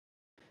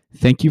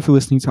Thank you for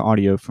listening to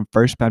audio from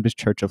First Baptist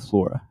Church of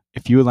Flora.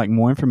 If you would like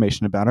more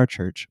information about our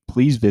church,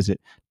 please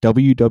visit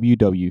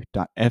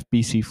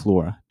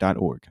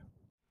www.fbcflora.org.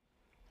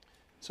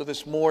 So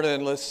this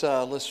morning, let's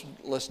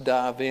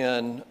dive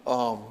in.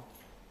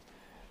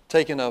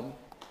 Taking a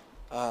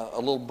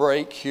little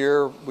break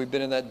here. We've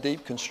been in that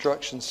deep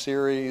construction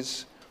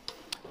series,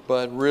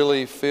 but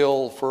really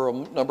feel for a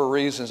number of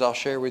reasons I'll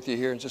share with you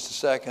here in just a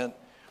second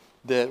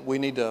that we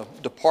need to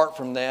depart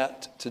from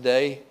that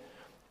today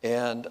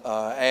and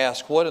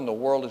ask what in the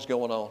world is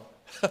going on.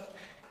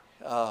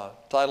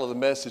 Title of the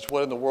message: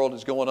 What in the world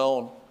is going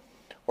on?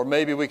 Or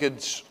maybe we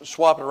could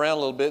swap it around a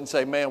little bit and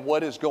say, man,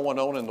 what is going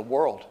on in the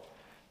world?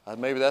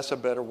 Maybe that's a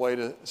better way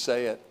to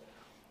say it.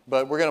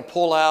 But we're going to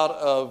pull out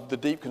of the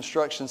Deep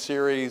Construction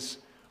series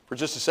for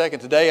just a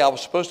second. Today I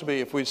was supposed to be,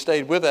 if we'd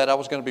stayed with that, I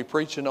was going to be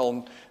preaching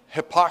on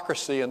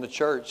hypocrisy in the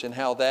church and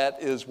how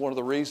that is one of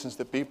the reasons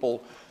that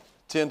people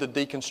tend to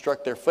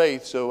deconstruct their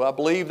faith. So I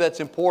believe that's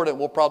important.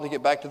 We'll probably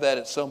get back to that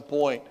at some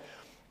point.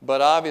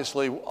 But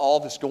obviously all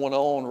that's going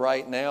on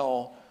right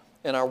now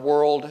in our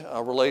world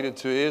related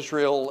to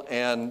Israel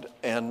and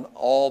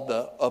all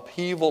the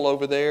upheaval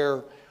over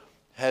there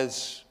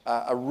has,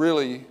 I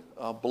really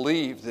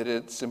believe that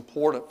it's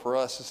important for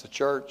us as a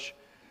church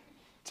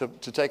to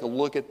take a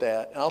look at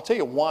that. And I'll tell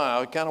you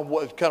why, kind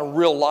of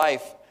real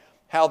life,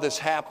 how this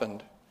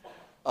happened.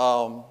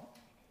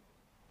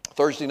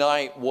 Thursday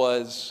night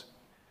was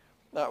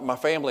my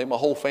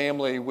whole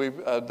family.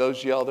 Those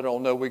of y'all that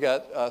don't know, we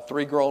got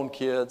 3 grown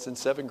kids and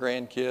 7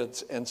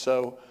 grandkids. And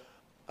so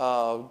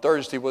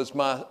Thursday was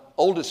my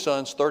oldest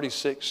son's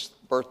 36th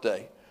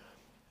birthday.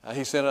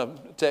 He sent a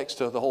text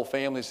to the whole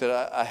family. He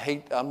said,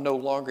 I'm no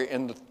longer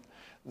in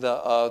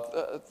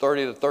the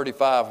 30 to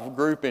 35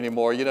 group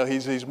anymore. You know,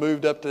 he's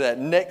moved up to that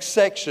next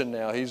section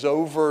now. He's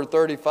over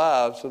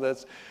 35,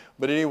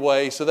 but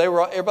anyway, so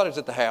everybody was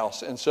at the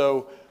house. And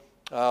so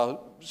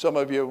some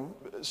of you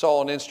saw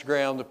on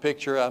Instagram the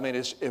picture. I mean,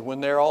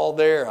 when they're all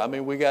there, I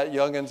mean, we got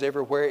youngins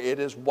everywhere. It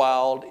is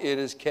wild. It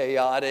is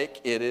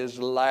chaotic. It is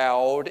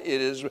loud.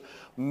 It is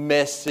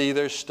messy.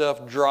 There's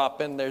stuff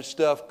dropping. There's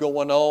stuff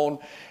going on.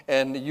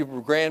 And you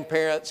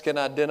grandparents can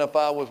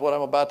identify with what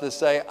I'm about to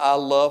say. I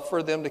love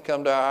for them to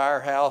come to our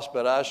house,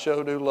 but I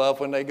sure do love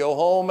when they go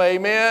home.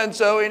 Amen.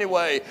 So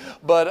anyway,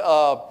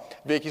 but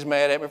Vicky's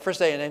mad at me for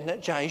saying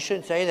that. John, you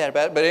shouldn't say that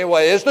about it. But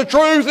anyway, it's the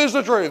truth. It's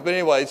the truth. But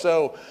anyway,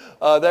 so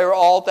they were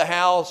all at the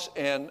house.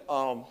 And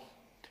so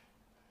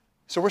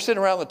we're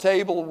sitting around the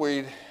table.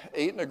 We'd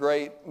eaten a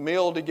great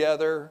meal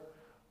together.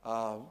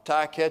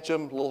 Ty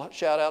Ketchum, little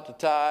shout out to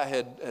Ty,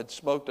 had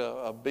smoked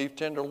a beef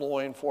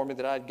tenderloin for me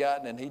that I'd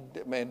gotten. And he,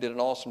 man, did an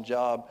awesome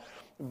job.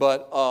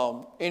 But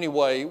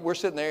anyway, we're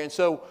sitting there, and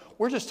so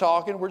we're just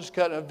talking. We're just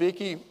cutting.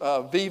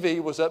 Vivi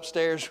was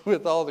upstairs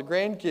with all the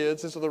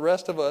grandkids, and so the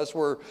rest of us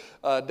were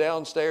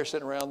downstairs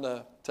sitting around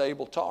the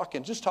table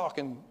talking.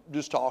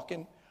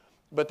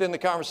 But then the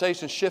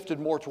conversation shifted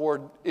more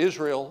toward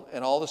Israel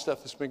and all the stuff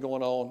that's been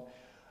going on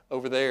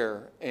over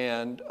there.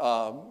 And,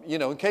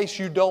 in case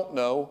you don't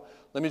know,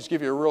 let me just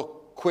give you a real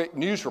quick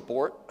news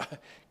report,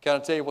 kind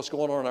of tell you what's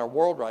going on in our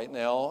world right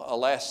now. Early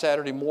last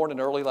Saturday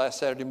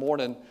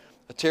morning,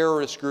 a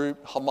terrorist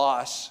group,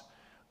 Hamas,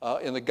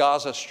 in the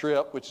Gaza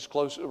Strip, which is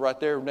close right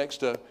there next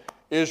to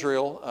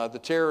Israel, the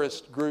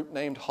terrorist group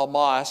named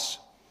Hamas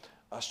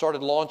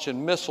started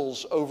launching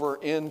missiles over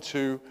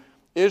into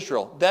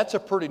Israel. That's a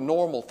pretty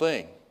normal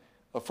thing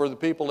for the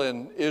people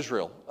in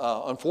Israel.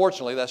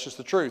 Unfortunately, that's just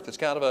the truth. It's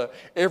kind of an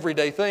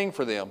everyday thing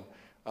for them.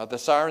 The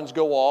sirens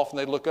go off and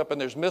they look up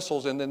and there's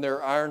missiles, and then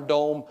their Iron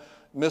Dome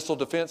missile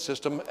defense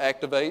system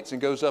activates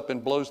and goes up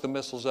and blows the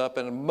missiles up.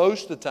 And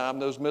most of the time,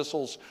 those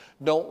missiles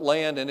don't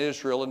land in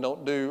Israel and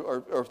don't do,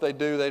 or if they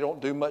do, they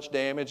don't do much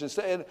damage. It's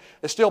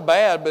still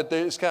bad, but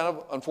it's kind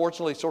of,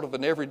 unfortunately, sort of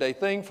an everyday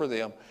thing for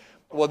them.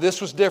 Well,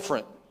 this was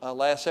different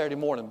last Saturday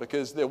morning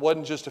because there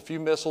wasn't just a few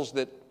missiles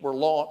that were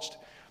launched.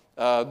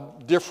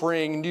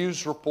 Differing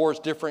news reports,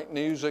 different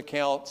news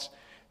accounts.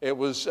 It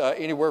was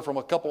anywhere from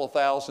a couple of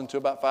thousand to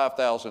about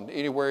 5,000,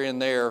 anywhere in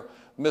there,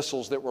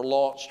 missiles that were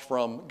launched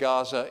from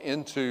Gaza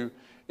into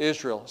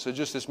Israel. So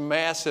just this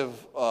massive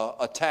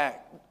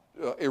attack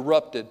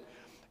erupted.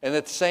 And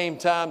at the same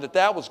time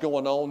that was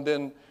going on,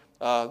 then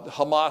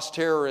Hamas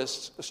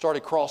terrorists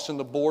started crossing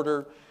the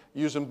border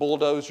using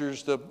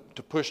bulldozers to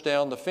push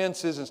down the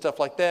fences and stuff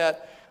like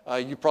that.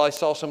 You probably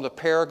saw some of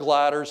the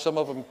paragliders. Some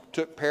of them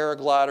took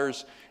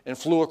paragliders and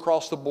flew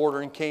across the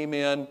border and came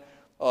in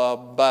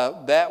by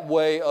that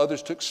way.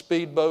 Others took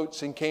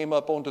speedboats and came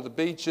up onto the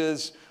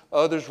beaches.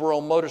 Others were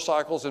on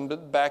motorcycles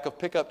and back of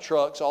pickup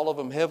trucks, all of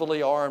them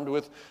heavily armed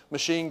with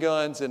machine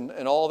guns and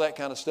all that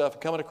kind of stuff,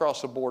 coming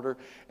across the border,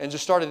 and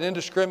just started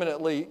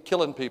indiscriminately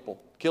killing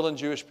people, killing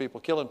Jewish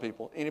people, killing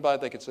people, anybody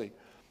they could see.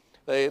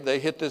 They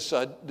hit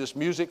this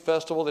music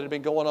festival that had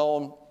been going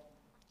on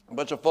A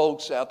bunch of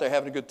folks out there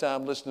having a good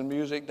time, listening to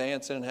music,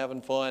 dancing, and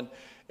having fun.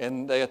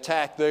 And they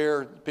attacked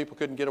there. People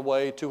couldn't get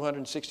away.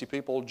 260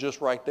 people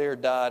just right there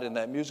died in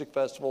that music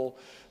festival.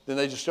 Then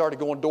they just started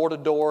going door to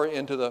door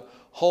into the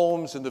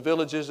homes and the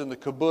villages and the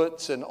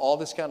kibbutz and all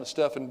this kind of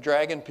stuff and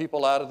dragging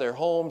people out of their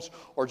homes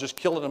or just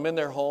killing them in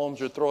their homes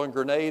or throwing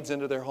grenades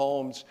into their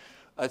homes.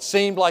 It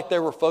seemed like they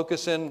were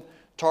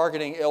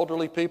targeting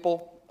elderly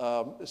people.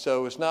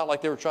 So it's not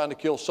like they were trying to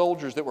kill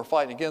soldiers that were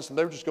fighting against them.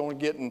 They were just going and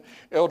getting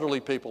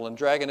elderly people and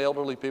dragging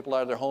elderly people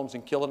out of their homes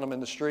and killing them in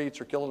the streets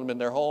or killing them in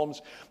their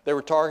homes. They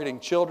were targeting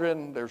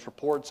children. There's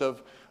reports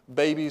of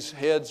babies'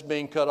 heads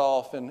being cut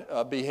off and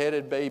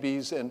beheaded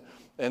babies. And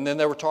then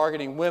they were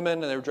targeting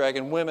women, and they were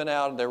dragging women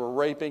out, and they were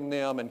raping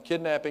them and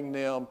kidnapping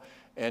them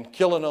and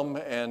killing them.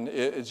 And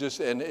it's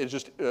just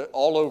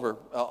all over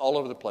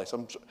the place.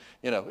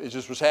 It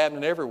just was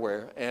happening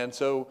everywhere. And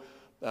so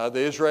the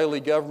Israeli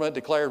government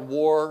declared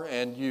war,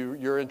 and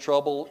you're in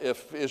trouble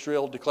if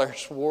Israel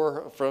declares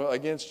war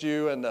against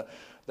you. And the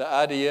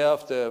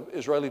IDF, the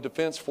Israeli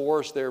Defense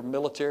Force, their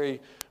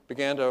military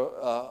began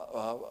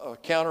to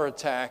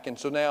counterattack. And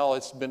so now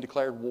it's been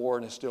declared war,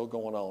 and it's still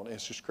going on.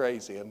 It's just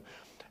crazy. And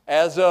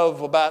as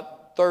of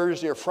about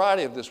Thursday or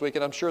Friday of this week,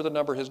 and I'm sure the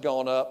number has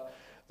gone up,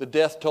 the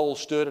death toll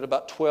stood at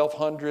about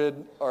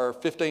 1,200 or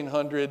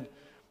 1,500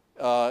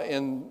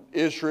 in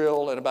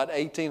Israel and about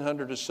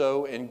 1,800 or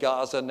so in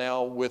Gaza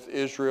now, with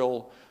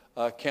Israel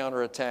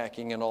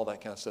counterattacking and all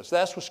that kind of stuff. So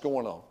that's what's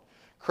going on.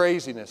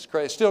 Craziness,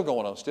 still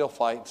going on, still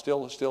fighting,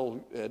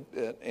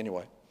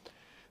 anyway.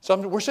 So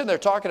we're sitting there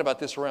talking about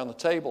this around the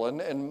table,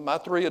 and my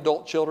 3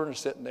 adult children are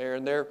sitting there,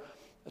 and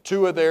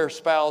 2 of their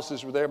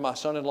spouses were there. My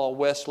son-in-law,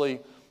 Wesley,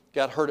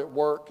 got hurt at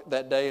work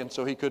that day, and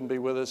so he couldn't be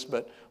with us.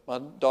 But my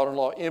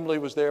daughter-in-law, Emily,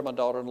 was there. My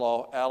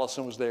daughter-in-law,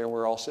 Allison, was there, and we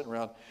were all sitting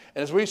around.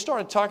 And as we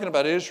started talking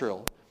about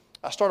Israel,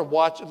 I started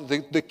watching,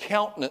 the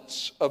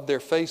countenance of their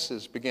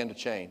faces began to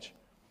change.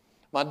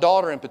 My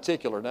daughter in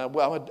particular. Now,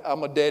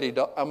 I'm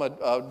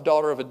a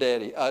daughter of a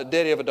daddy,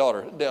 daddy of a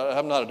daughter.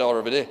 I'm not a daughter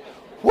of a daddy.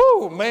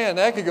 Woo, man,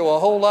 that could go a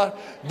whole lot.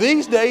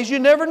 These days, you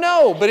never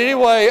know. But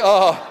anyway,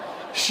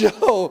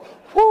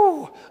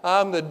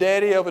 I'm the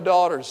daddy of a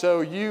daughter.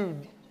 So you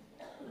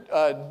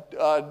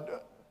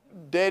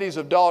daddies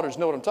of daughters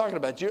know what I'm talking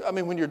about.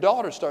 When your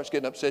daughter starts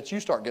getting upset,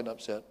 you start getting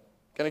upset.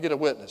 Can I get a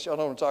witness? Y'all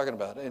know what I'm talking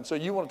about. And so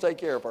you want to take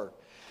care of her.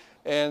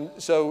 And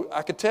so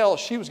I could tell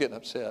she was getting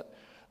upset.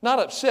 Not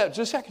upset,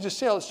 I could just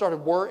tell it started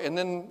work. And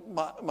then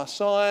my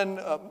son,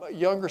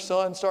 younger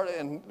son,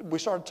 we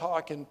started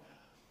talking.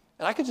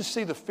 And I could just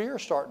see the fear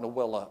starting to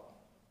well up.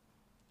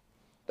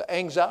 The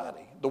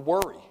anxiety, the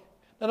worry.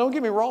 Now, don't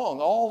get me wrong.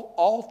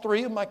 All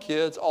 3 of my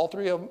kids, all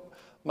 3 of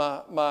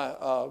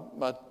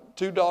my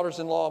 2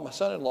 daughters-in-law, my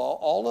son-in-law,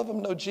 all of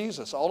them know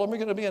Jesus. All of them are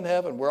going to be in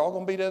heaven. We're all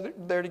going to be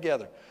there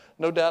together.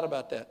 No doubt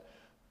about that.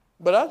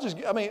 But I'll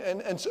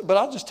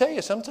just tell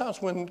you,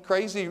 sometimes when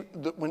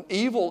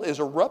evil is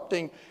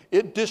erupting,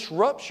 it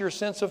disrupts your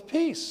sense of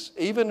peace,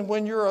 even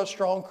when you're a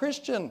strong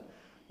Christian.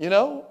 Y'all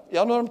know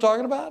what I'm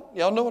talking about?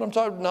 Y'all know what I'm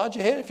talking about? Nod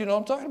your head if you know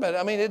what I'm talking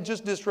about. It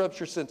just disrupts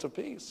your sense of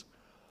peace.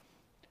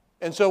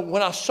 And so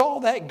when I saw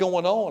that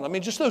going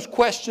on, just those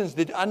questions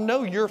that I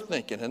know you're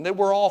thinking, and that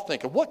we're all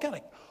thinking, what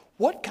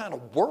kind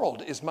of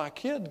world is my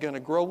kid going to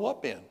grow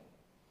up in?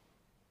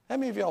 How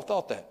many of y'all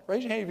thought that?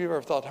 Raise your hand if you've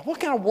ever thought that. What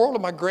kind of world are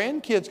my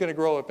grandkids going to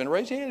grow up in?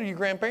 Raise your hand if your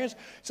grandparents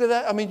say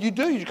that. You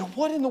do. You go,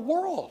 what in the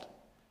world?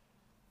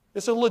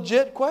 It's a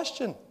legit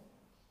question.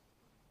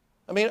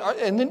 And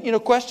then,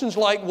 questions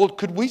like, well,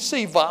 could we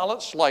see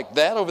violence like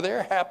that over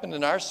there happen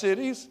in our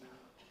cities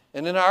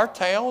and in our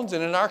towns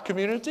and in our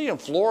community? In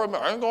Florida,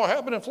 it ain't going to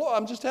happen in Florida.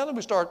 I'm just telling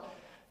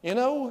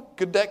you,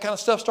 could that kind of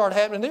stuff start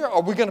happening there?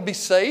 Are we going to be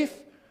safe?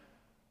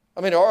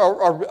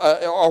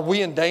 Are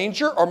we in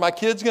danger? Are my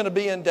kids going to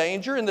be in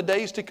danger in the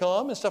days to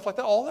come and stuff like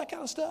that? All that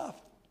kind of stuff.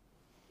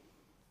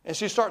 And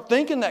so you start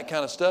thinking that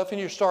kind of stuff,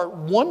 and you start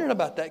wondering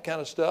about that kind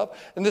of stuff.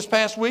 And this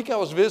past week, I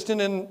was visiting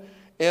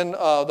in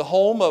the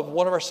home of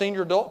one of our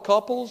senior adult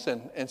couples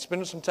and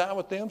spending some time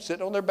with them,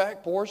 sitting on their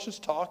back porch,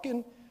 just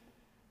talking.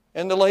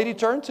 And the lady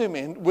turned to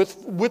me, and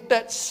with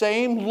that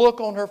same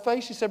look on her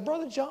face, she said,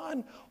 Brother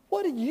John,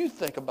 what do you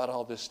think about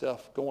all this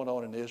stuff going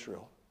on in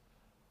Israel?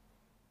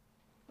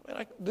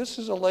 This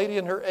is a lady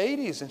in her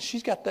 80s, and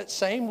she's got that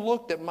same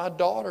look that my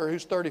daughter,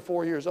 who's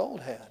 34 years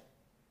old, had.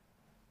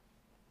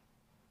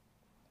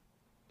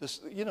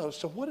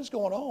 So what is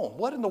going on?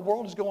 What in the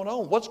world is going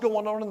on? What's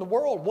going on in the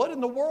world? What in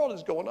the world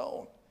is going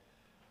on?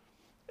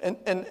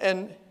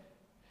 And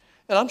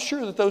I'm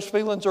sure that those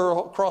feelings are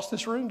across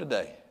this room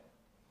today.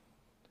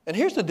 And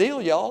here's the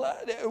deal, y'all.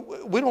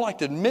 We don't like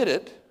to admit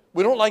it.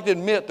 We don't like to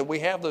admit that we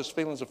have those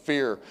feelings of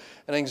fear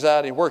and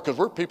anxiety and worry, because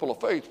we're people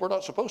of faith. We're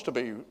not supposed to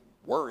be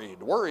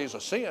worried. Worry is a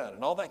sin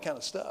and all that kind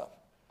of stuff.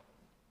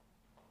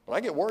 But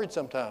I get worried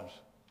sometimes.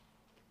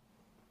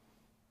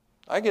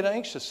 I get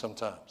anxious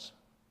sometimes.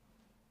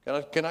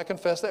 Can I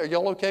confess that? Are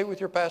y'all okay with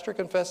your pastor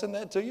confessing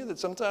that to you, that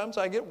sometimes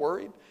I get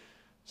worried?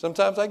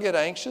 Sometimes I get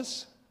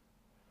anxious.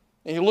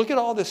 And you look at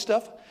all this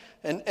stuff,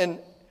 and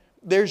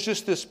there's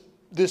just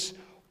this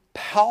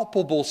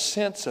palpable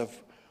sense of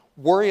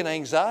worry and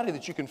anxiety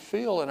that you can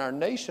feel in our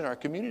nation, our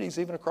communities,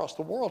 even across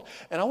the world.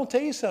 And I want to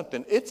tell you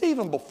something. It's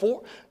even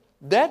before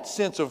that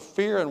sense of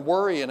fear and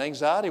worry and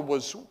anxiety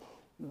was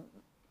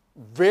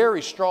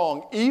very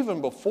strong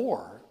even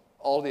before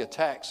all the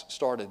attacks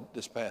started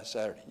this past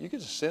Saturday. You can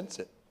just sense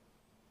it.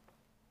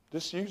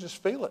 You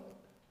just feel it.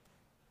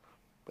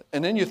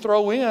 And then you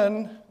throw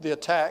in the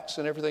attacks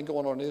and everything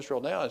going on in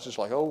Israel now. It's just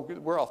like, oh,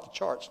 we're off the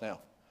charts now.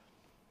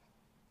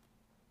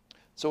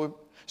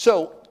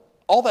 So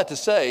all that to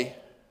say,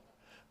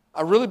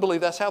 I really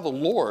believe that's how the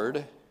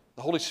Lord,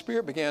 the Holy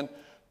Spirit, began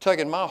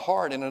tugging my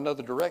heart in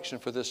another direction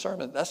for this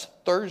sermon. That's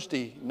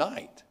Thursday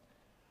night.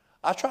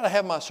 I try to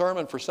have my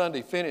sermon for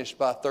Sunday finished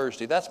by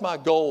Thursday. That's my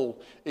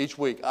goal each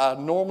week. I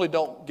normally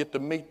don't get to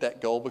meet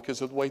that goal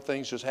because of the way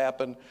things just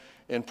happen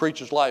in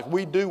preacher's life.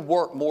 We do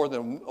work more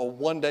than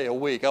one day a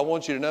week. I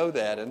want you to know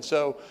that. And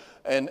so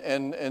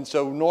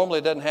normally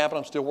it doesn't happen.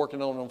 I'm still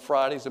working on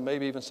Fridays and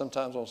maybe even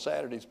sometimes on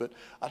Saturdays. But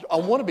I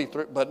want to be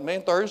through. But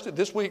man,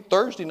 this week,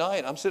 Thursday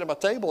night, I'm sitting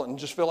at my table and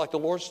just feel like the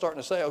Lord's starting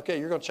to say, okay,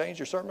 you're going to change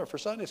your sermon for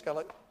Sunday. It's kind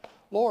of like,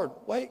 Lord,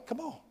 wait, come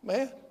on,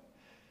 man.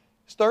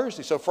 It's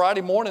Thursday. So Friday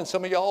morning,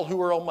 some of y'all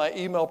who are on my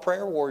email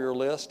prayer warrior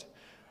list,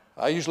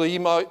 I usually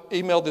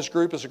email this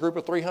group. It's a group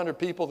of 300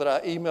 people that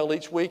I email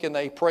each week, and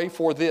they pray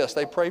for this.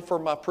 They pray for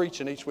my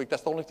preaching each week.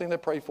 That's the only thing they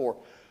pray for.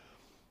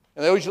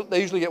 And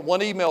they usually get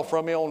one email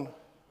from me on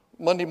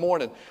Monday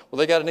morning. Well,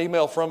 they got an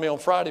email from me on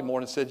Friday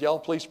morning and said, y'all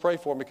please pray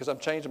for me because I'm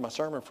changing my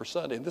sermon for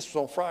Sunday. And this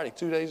was on Friday,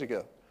 2 days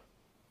ago.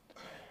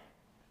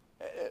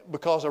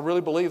 Because I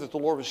really believe that the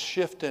Lord was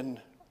shifting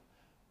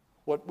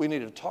what we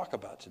needed to talk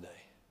about today.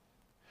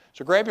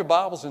 So grab your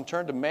Bibles and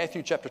turn to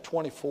Matthew chapter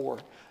 24.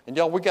 And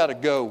y'all, we got to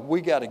go. We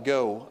got to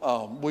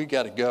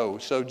go.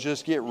 So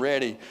just get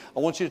ready. I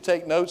want you to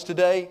take notes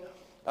today.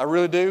 I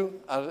really do.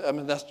 I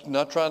mean, that's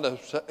not trying to,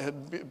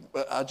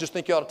 I just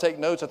think you ought to take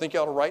notes. I think you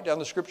ought to write down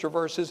the scripture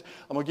verses.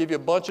 I'm going to give you a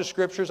bunch of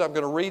scriptures. I'm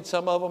going to read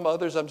some of them.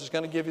 Others, I'm just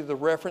going to give you the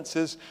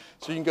references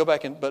so you can go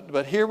back and,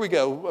 but here we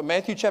go.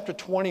 Matthew chapter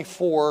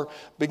 24,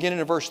 beginning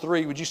in verse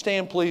 3. Would you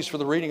stand, please, for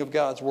the reading of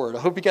God's word? I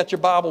hope you got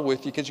your Bible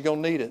with you because you're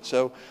going to need it.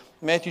 So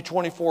Matthew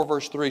 24,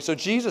 verse 3. So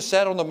Jesus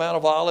sat on the Mount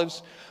of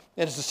Olives,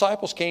 and his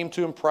disciples came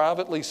to him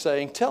privately,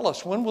 saying, tell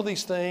us, when will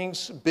these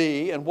things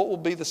be, and what will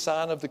be the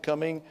sign of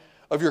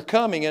your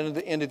coming and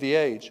the end of the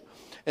age?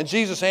 And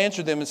Jesus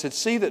answered them and said,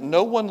 see that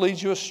no one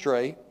leads you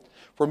astray,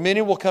 for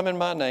many will come in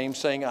my name,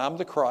 saying, I'm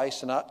the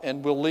Christ,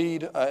 and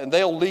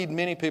they'll lead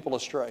many people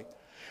astray.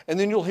 And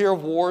then you'll hear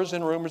of wars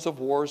and rumors of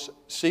wars.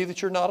 See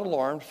that you're not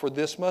alarmed, for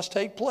this must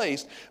take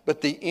place,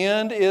 but the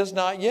end is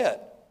not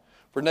yet.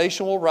 For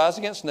nation will rise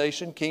against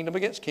nation, kingdom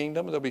against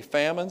kingdom. There'll be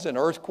famines and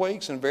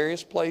earthquakes in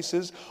various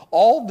places.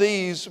 All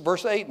these,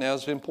 verse 8 now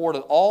is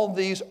important, all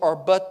these are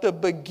but the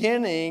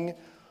beginning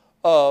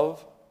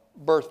of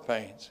birth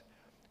pains.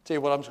 Tell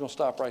you what, I'm just going to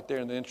stop right there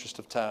in the interest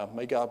of time.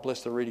 May God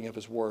bless the reading of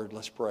his word.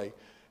 Let's pray.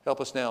 Help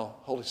us now,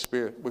 Holy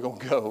Spirit. We're going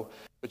to go,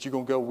 but you're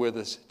going to go with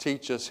us.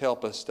 Teach us,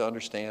 help us to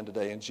understand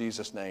today. In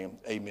Jesus' name,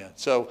 amen.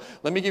 So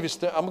let me give you,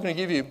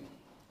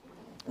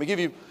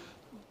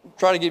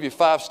 try to give you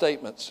 5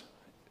 statements.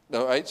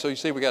 All right, so you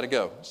see we got to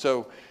go.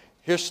 So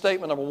here's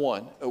statement number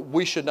 1.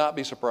 We should not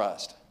be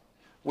surprised.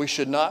 We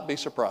should not be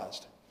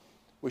surprised.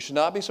 We should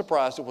not be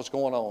surprised at what's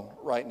going on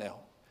right now.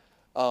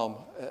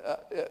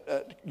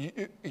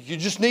 You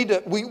just need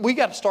to, we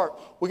got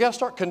to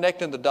start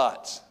connecting the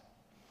dots.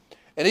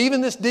 And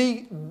even this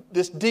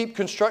deep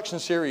construction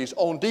series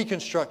on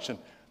deconstruction,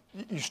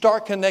 you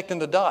start connecting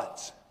the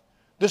dots.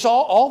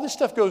 All this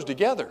stuff goes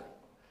together.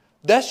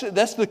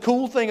 That's the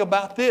cool thing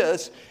about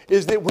this,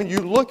 is that when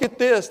you look at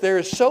this, there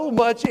is so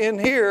much in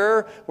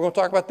here, we're going to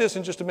talk about this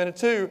in just a minute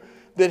too,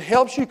 that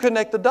helps you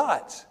connect the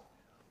dots.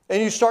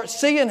 And you start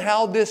seeing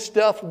how this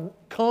stuff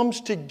comes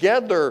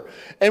together.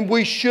 And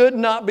we should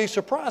not be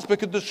surprised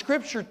because the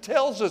Scripture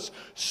tells us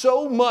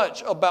so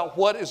much about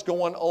what is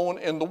going on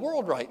in the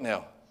world right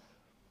now.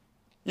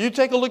 You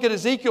take a look at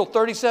Ezekiel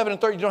 37 and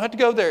 30. You don't have to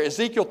go there.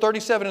 Ezekiel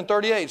 37 and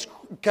 38. It's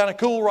kind of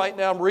cool right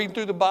now. I'm reading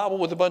through the Bible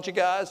with a bunch of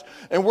guys,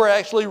 and we're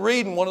actually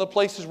reading. One of the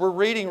places we're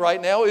reading right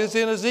now is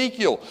in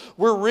Ezekiel.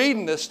 We're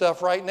reading this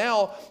stuff right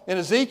now in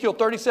Ezekiel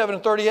 37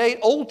 and 38.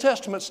 Old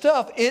Testament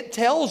stuff. It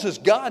tells us,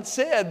 God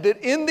said that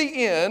in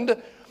the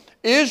end,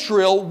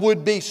 Israel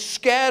would be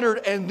scattered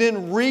and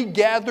then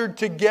regathered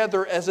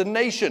together as a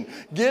nation.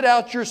 Get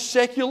out your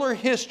secular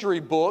history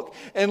book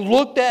and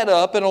look that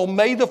up. And on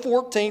May the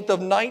 14th of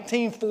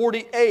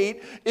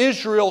 1948,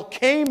 Israel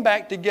came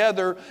back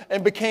together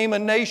and became a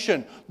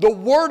nation. The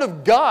Word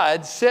of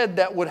God said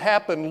that would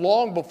happen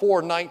long before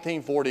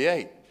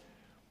 1948.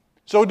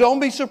 So don't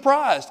be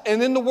surprised.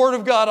 And then the Word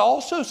of God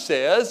also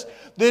says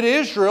that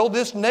Israel,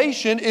 this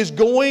nation, is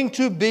going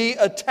to be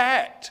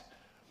attacked.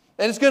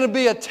 And it's going to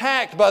be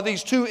attacked by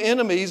these two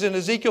enemies in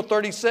Ezekiel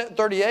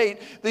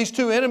 38, these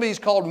two enemies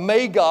called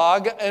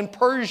Magog and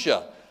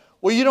Persia.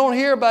 Well, you don't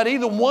hear about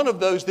either one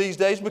of those these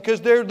days because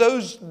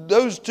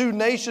those two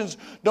nations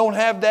don't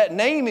have that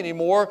name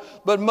anymore.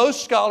 But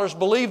most scholars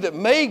believe that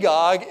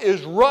Magog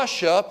is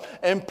Russia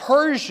and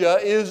Persia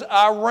is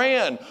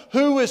Iran.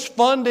 Who is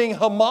funding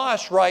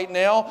Hamas right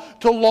now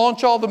to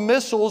launch all the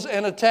missiles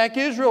and attack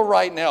Israel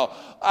right now?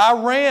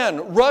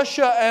 Iran.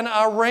 Russia and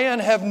Iran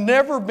have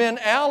never been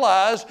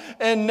allies,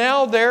 and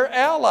now they're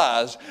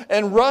allies.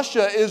 And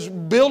Russia is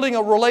building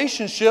a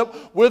relationship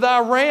with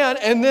Iran,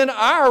 and then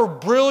our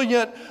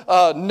brilliant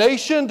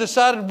nation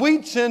decided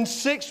we'd send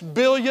 $6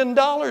 billion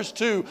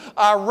to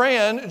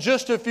Iran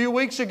just a few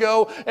weeks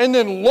ago, and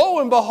then lo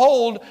and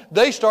behold,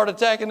 they start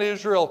attacking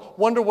Israel.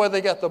 Wonder where they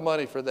got the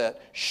money for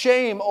that.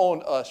 Shame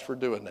on us for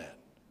doing that.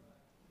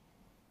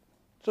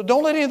 So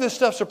don't let any of this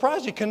stuff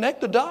surprise you.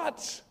 Connect the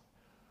dots.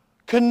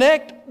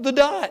 Connect the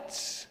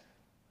dots.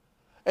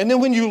 And then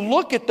when you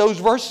look at those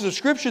verses of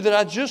Scripture that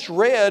I just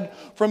read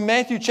from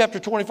Matthew chapter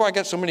 24, I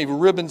got so many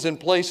ribbons in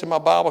place in my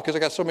Bible because I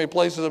got so many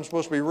places I'm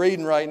supposed to be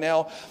reading right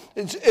now.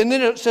 And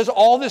then it says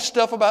all this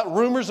stuff about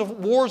rumors of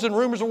wars,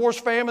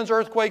 famines,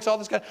 earthquakes, all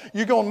this kind of.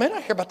 You're going, man,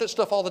 I hear about that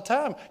stuff all the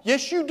time.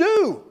 Yes, you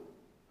do.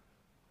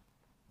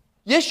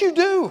 Yes, you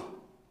do.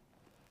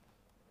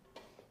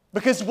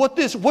 Because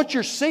what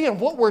you're seeing,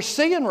 what we're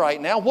seeing right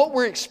now, what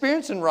we're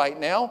experiencing right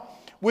now,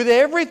 with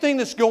everything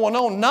that's going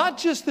on, not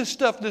just this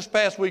stuff this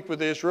past week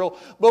with Israel,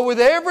 but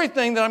with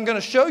everything that I'm going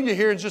to show you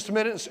here in just a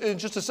minute, in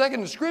just a second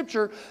in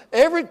Scripture,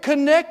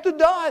 connect the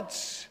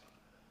dots.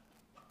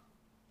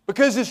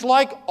 Because it's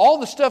like all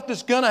the stuff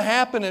that's going to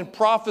happen in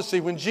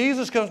prophecy when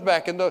Jesus comes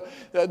back and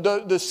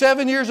the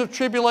 7 years of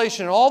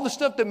tribulation and all the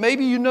stuff that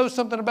maybe you know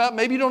something about,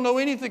 maybe you don't know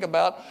anything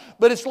about,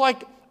 but it's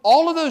like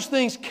all of those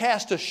things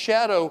cast a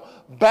shadow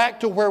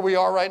back to where we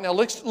are right now.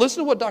 Listen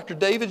to what Dr.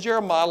 David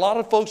Jeremiah, a lot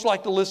of folks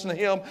like to listen to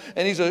him,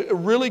 and he's a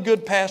really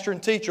good pastor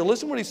and teacher.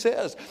 Listen to what he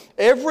says.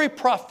 Every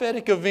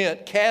prophetic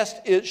event casts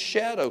its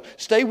shadow.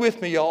 Stay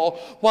with me, y'all.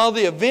 While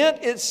the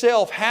event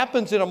itself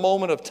happens in a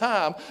moment of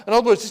time, in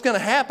other words, it's going to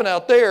happen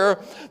out there,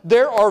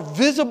 there are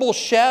visible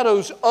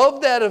shadows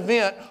of that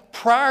event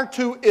prior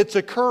to its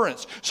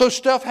occurrence. So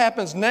stuff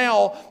happens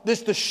now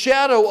that's the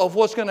shadow of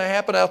what's going to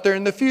happen out there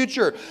in the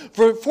future.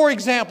 For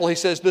example, he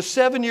says, the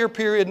 7-year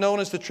period known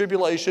as the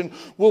tribulation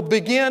will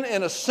begin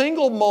in a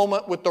single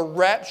moment with the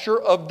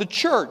rapture of the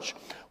church.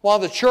 While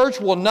the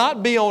church will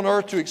not be on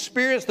earth to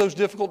experience those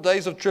difficult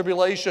days of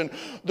tribulation,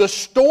 the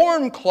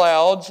storm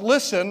clouds,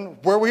 listen,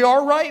 where we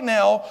are right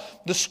now,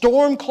 the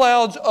storm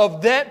clouds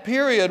of that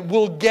period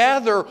will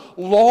gather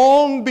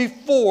long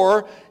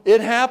before it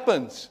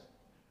happens.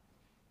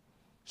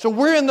 So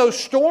we're in those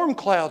storm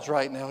clouds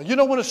right now. You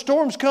know, when a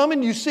storm's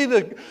coming, you see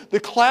the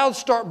clouds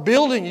start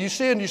building. You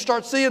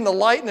start seeing the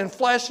lightning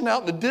flashing out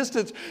in the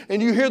distance,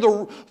 and you hear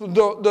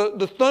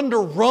the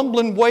thunder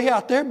rumbling way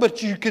out there,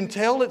 but you can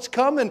tell it's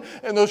coming,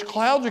 and those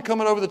clouds are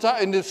coming over the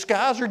top, and the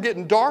skies are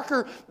getting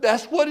darker.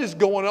 That's what is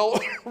going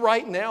on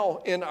right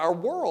now in our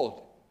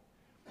world.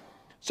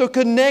 So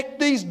connect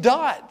these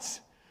dots.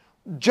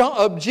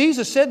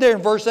 Jesus said there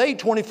in verse 8,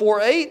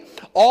 24:8,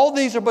 all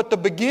these are but the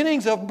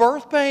beginnings of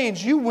birth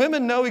pains. You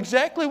women know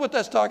exactly what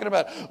that's talking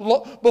about.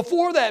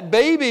 Before that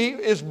baby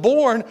is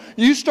born,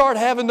 you start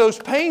having those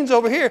pains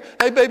over here.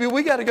 Hey, baby,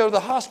 we got to go to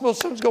the hospital.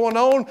 Something's going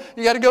on.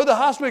 You got to go to the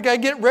hospital. You got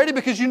to get ready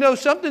because you know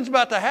something's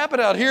about to happen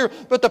out here,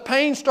 but the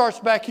pain starts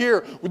back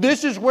here.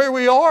 This is where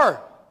we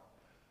are.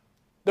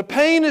 The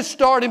pain is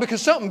starting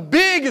because something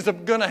big is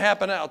going to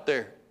happen out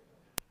there.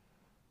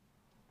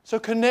 So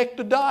connect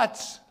the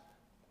dots.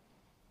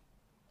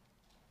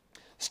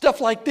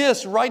 Stuff like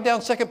this, write down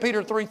 2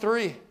 Peter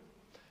 3:3.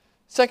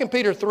 2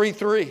 Peter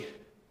 3:3.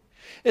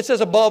 It says,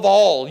 above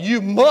all,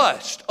 you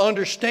must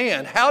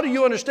understand. How do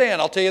you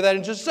understand? I'll tell you that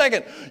in just a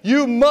second.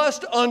 You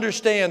must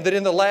understand that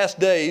in the last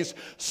days,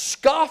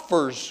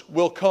 scoffers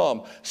will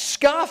come,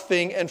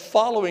 scoffing and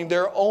following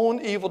their own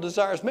evil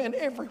desires. Man,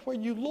 everywhere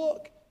you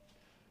look,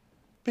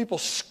 people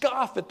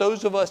scoff at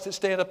those of us that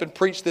stand up and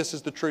preach this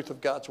is the truth of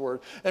God's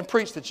Word and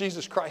preach that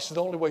Jesus Christ is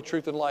the only way,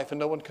 truth, and life, and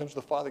no one comes to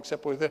the Father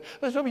except with Him.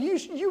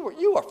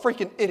 You are a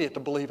freaking idiot to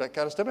believe that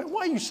kind of stuff. Man,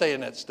 why are you saying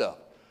that stuff?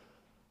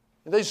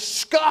 And they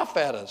scoff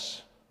at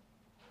us.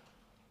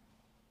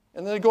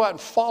 And then they go out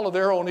and follow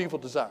their own evil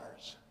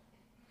desires.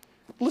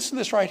 Listen to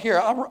this right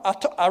here.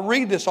 I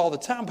read this all the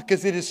time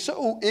because it is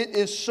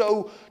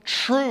so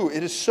true.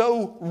 It is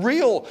so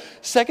real.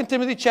 2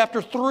 Timothy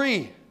chapter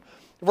 3.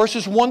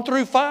 Verses 1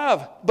 through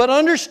 5. But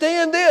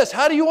understand this.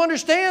 How do you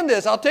understand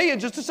this? I'll tell you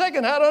in just a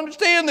second how to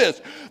understand this.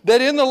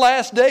 That in the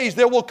last days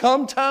there will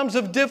come times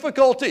of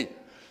difficulty.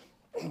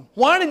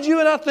 Why did you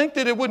and I think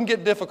that it wouldn't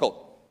get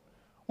difficult?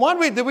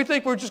 Why did we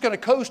think we're just going to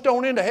coast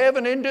on into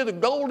heaven, into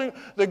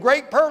the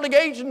great pearly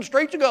gates and the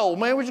streets of gold?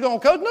 Man, we're just going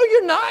to coast. No,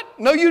 you're not.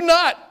 No, you're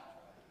not.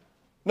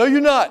 No, you're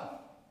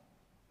not.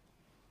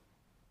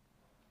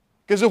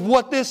 Because of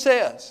what this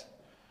says.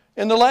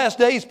 In the last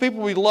days, people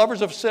will be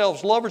lovers of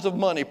selves, lovers of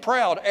money,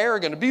 proud,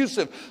 arrogant,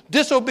 abusive,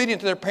 disobedient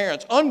to their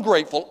parents,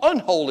 ungrateful,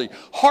 unholy,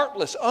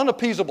 heartless,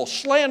 unappeasable,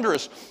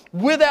 slanderous,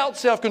 without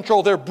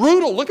self-control. They're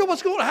brutal. Look at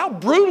what's going on. How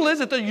brutal is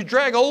it that you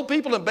drag old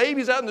people and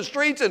babies out in the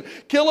streets and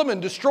kill them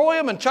and destroy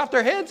them and chop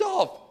their heads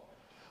off?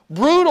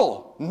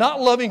 Brutal,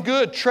 not loving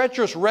good,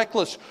 treacherous,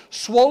 reckless,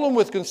 swollen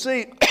with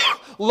conceit,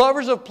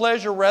 lovers of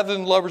pleasure rather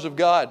than lovers of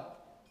God,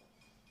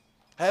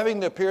 having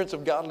the appearance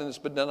of godliness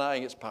but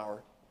denying its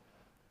power.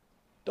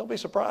 Don't be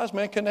surprised,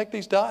 man. Connect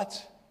these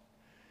dots.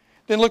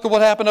 Then look at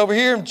what happened over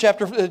here in 2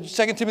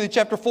 Timothy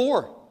chapter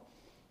 4.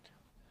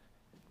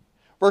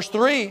 Verse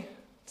 3,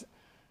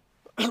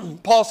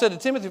 Paul said to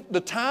Timothy, the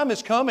time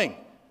is coming.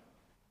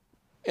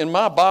 In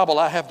my Bible,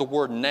 I have the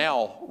word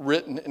now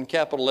written in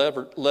capital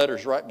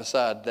letters right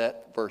beside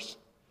that verse.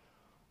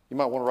 You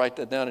might want to write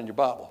that down in your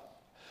Bible.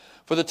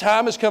 For the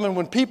time is coming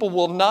when people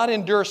will not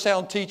endure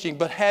sound teaching,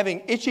 but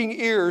having itching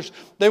ears,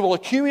 they will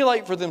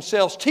accumulate for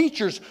themselves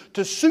teachers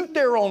to suit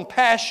their own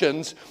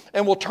passions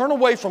and will turn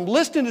away from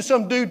listening to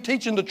some dude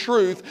teaching the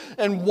truth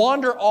and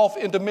wander off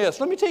into myths.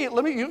 Let me tell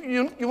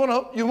you, you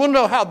want to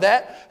know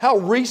how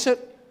recent,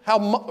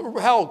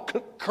 how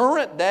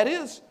current that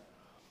is?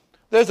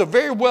 There's a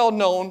very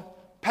well-known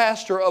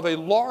pastor of a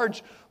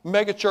large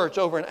megachurch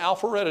over in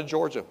Alpharetta,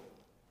 Georgia.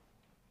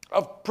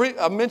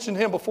 I've mentioned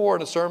him before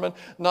in a sermon,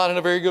 not in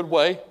a very good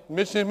way.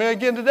 Mentioned him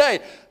again today,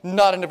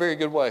 not in a very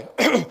good way.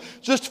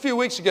 Just a few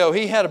weeks ago,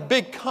 he had a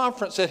big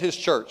conference at his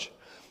church.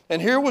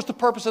 And here was the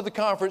purpose of the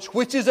conference,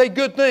 which is a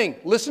good thing.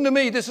 Listen to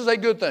me, this is a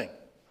good thing.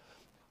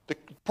 The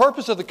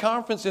purpose of the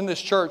conference in this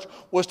church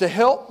was to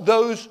help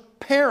those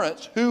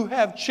parents who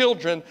have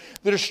children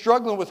that are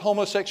struggling with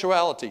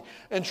homosexuality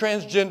and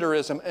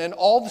transgenderism and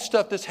all the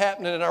stuff that's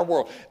happening in our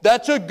world.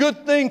 That's a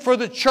good thing for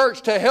the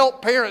church to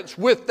help parents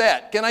with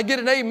that. Can I get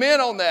an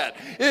amen on that?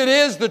 It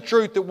is the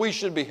truth that we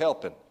should be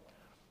helping.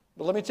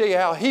 But let me tell you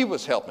how he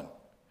was helping.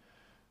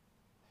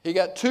 He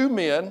got two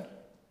men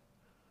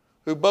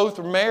who both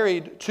were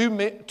married to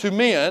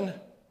men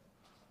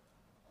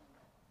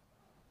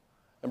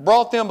and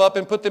brought them up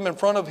and put them in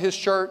front of his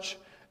church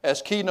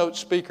as keynote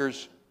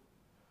speakers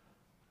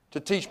to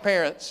teach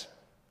parents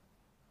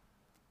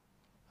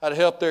how to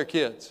help their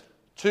kids.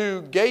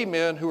 Two gay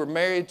men who were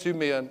married to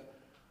men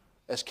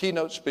as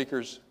keynote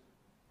speakers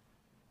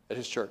at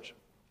his church.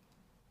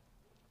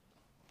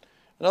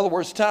 In other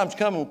words, time's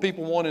coming when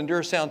people won't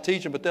endure sound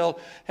teaching, but they'll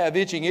have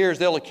itching ears.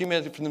 They'll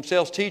accumulate for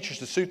themselves teachers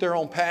to suit their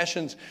own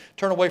passions,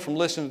 turn away from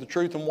listening to the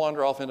truth, and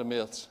wander off into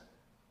myths.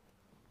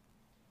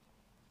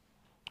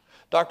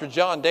 Dr.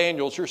 John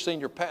Daniels, your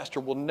senior pastor,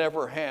 will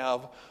never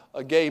have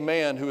a gay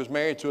man who is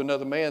married to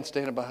another man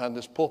standing behind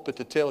this pulpit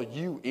to tell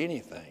you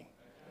anything,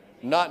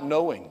 not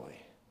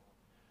knowingly.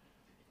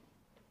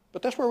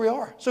 But that's where we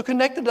are. So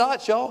connect the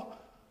dots, y'all.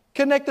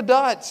 Connect the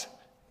dots.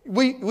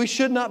 We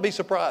should not be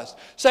surprised.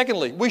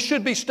 Secondly, we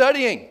should be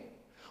studying.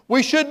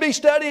 We should be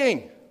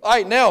studying. All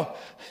right, now,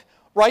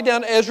 write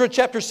down Ezra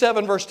chapter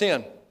 7, verse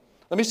 10.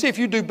 Let me see if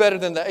you do better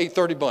than the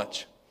 8:30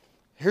 bunch.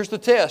 Here's the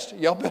test.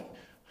 Y'all,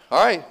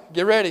 all right,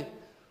 get ready.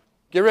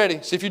 Get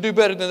ready. See if you do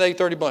better than the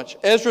 8:30 bunch.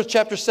 Ezra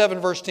chapter 7,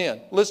 verse 10.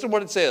 Listen to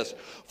what it says.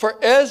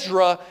 For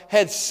Ezra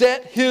had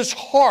set his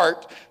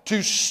heart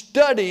to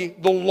study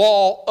the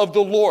law of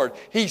the Lord.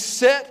 He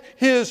set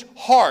his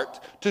heart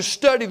to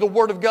study the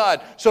Word of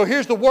God. So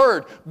here's the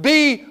word.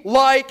 Be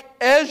like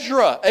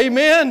Ezra.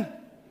 Amen?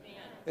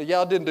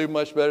 Y'all didn't do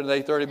much better than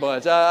the 8:30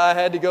 bunch. I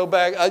had to go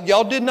back.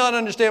 Y'all did not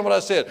understand what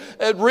I said.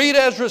 Read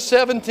Ezra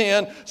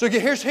 7:10. So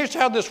here's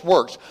how this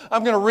works.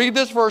 I'm going to read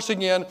this verse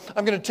again.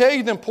 I'm going to tell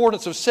you the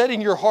importance of setting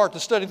your heart to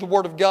study the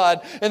Word of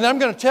God. And then I'm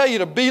going to tell you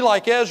to be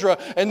like Ezra.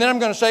 And then I'm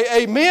going to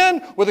say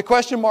amen with a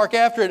question mark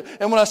after it.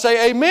 And when I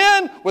say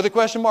amen with a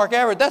question mark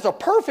after it, that's a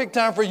perfect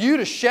time for you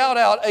to shout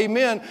out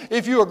amen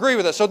if you agree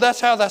with it. So that's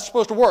how that's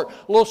supposed to work.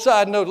 A little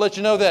side note to let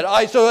you know that. All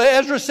right, so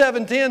Ezra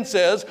 7:10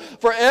 says,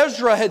 for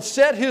Ezra had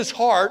set his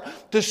heart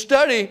to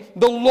study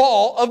the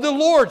law of the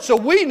Lord. So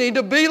we need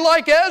to be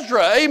like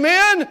Ezra.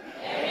 Amen?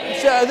 Amen.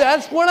 So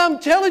that's what I'm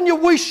telling you.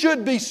 We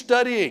should be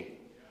studying.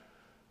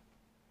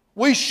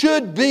 We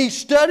should be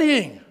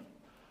studying.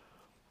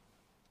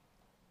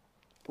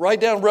 Write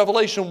down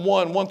Revelation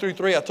 1 through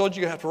 3. I told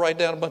you have to write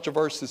down a bunch of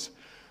verses.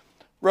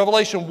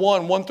 Revelation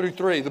 1 through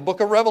 3. The book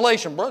of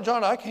Revelation. Brother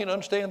John, I can't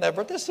understand that,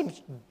 but there's some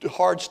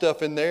hard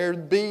stuff in there.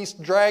 Beasts,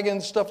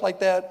 dragons, stuff like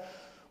that.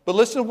 But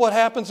listen to what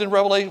happens in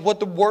Revelation,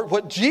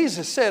 what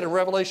Jesus said in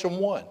Revelation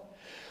 1.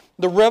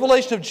 The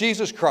revelation of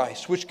Jesus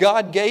Christ, which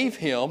God gave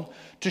him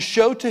to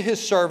show to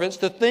his servants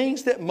the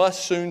things that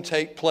must soon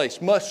take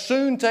place. Must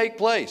soon take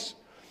place.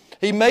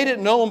 He made it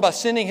known by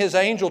sending his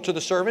angel to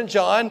the servant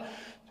John,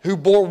 who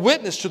bore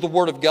witness to the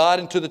word of God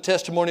and to the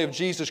testimony of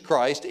Jesus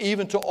Christ,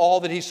 even to all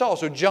that he saw.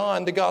 So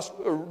John, the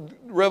gospel,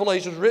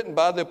 Revelation is written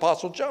by the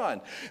Apostle John.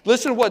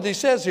 Listen to what he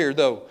says here,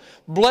 though.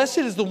 Blessed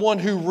is the one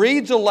who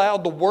reads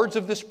aloud the words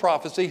of this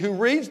prophecy, who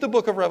reads the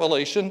book of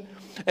Revelation,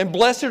 and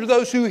blessed are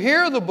those who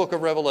hear the book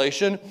of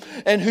Revelation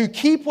and who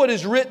keep what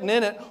is written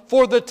in it,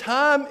 for the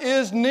time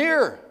is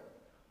near.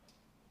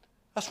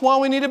 That's why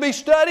we need to be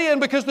studying,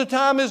 because the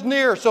time is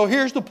near. So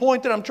here's the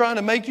point that I'm trying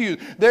to make to you.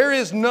 There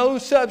is no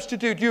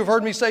substitute. You've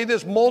heard me say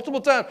this multiple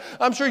times.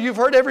 I'm sure you've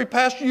heard every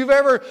pastor you've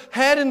ever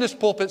had in this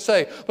pulpit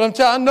say. But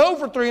I know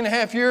for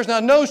 3.5 years, and I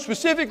know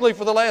specifically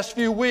for the last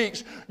few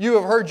weeks, you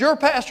have heard your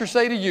pastor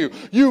say to you,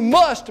 you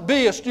must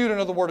be a student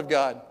of the Word of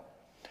God.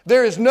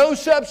 There is no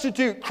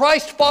substitute.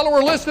 Christ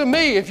follower, listen to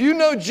me. If you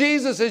know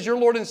Jesus as your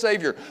Lord and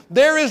Savior,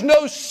 there is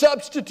no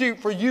substitute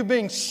for you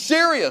being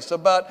serious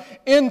about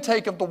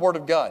intake of the Word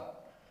of God.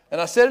 And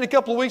I said it a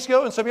couple of weeks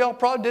ago, and some of y'all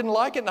probably didn't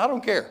like it, and I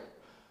don't care.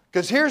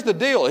 Because here's the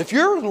deal. If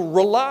you're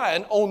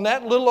relying on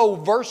that little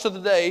old verse of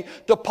the day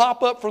to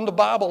pop up from the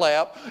Bible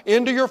app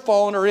into your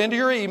phone or into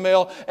your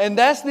email, and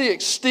that's the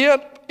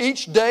extent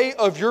each day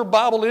of your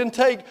Bible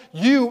intake,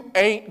 you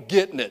ain't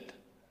getting it.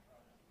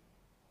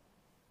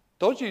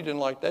 Told you didn't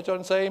like that. Y'all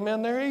didn't say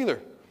amen there either.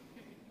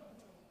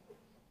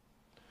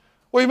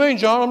 What do you mean,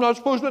 John? I'm not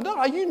supposed to?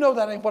 No, you know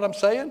that ain't what I'm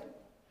saying.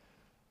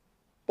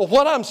 But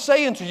what I'm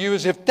saying to you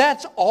is, if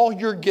that's all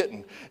you're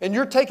getting, and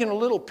you're taking a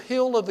little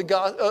pill of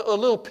a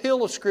little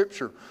pill of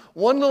Scripture,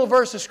 one little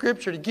verse of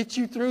Scripture to get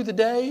you through the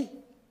day,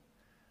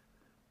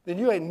 then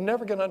you ain't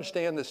never going to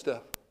understand this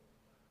stuff.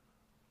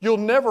 You'll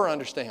never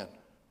understand.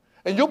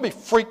 And you'll be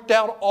freaked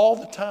out all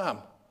the time,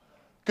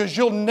 because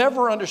you'll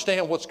never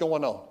understand what's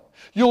going on.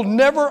 You'll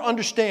never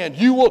understand.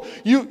 You'll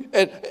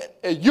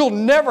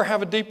never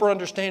have a deeper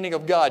understanding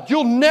of God.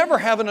 You'll never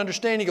have an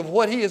understanding of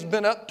what He has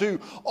been up to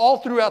all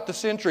throughout the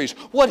centuries,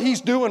 what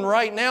He's doing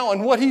right now,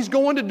 and what He's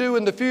going to do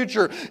in the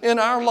future in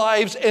our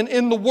lives and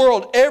in the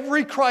world.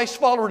 Every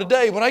Christ follower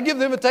today, when I give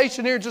the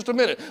invitation here in just a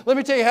minute, let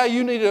me tell you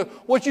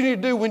what you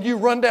need to do when you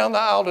run down the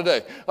aisle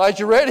today. All right,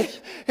 you ready?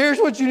 Here's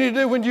what you need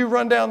to do when you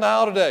run down the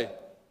aisle today.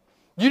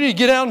 You need to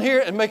get down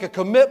here and make a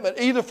commitment,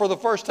 either for the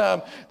first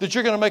time that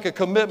you're going to make a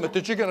commitment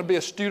that you're going to be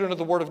a student of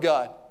the Word of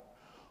God,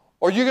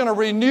 or you're going to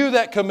renew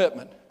that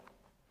commitment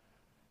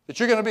that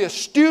you're going to be a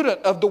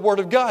student of the Word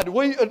of God.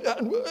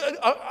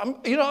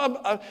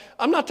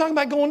 I'm not talking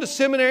about going to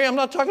seminary. I'm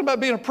not talking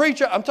about being a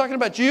preacher. I'm talking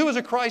about you as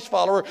a Christ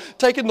follower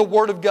taking the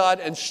Word of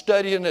God and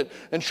studying it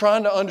and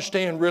trying to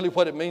understand really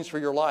what it means for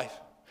your life.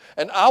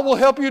 And I will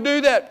help you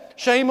do that.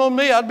 Shame on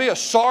me. I'd be a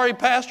sorry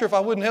pastor if I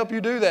wouldn't help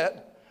you do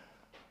that.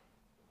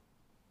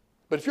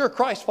 But if you're a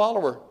Christ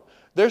follower,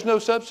 there's no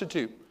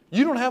substitute.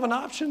 You don't have an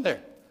option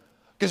there.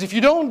 Because if you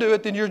don't do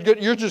it, then you're gonna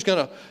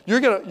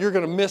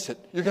miss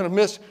it. You're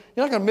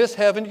not going to miss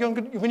heaven.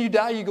 When you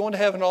die, you're going to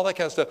heaven and all that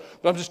kind of stuff.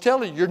 But I'm just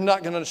telling you, you're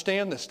not going to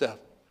understand this stuff.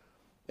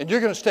 And you're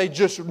going to stay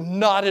just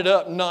knotted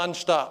up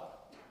nonstop.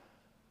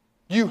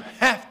 You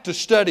have to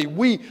study.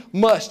 We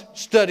must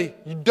study.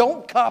 You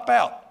don't cop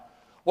out.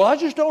 Well, I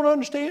just don't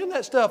understand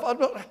that stuff.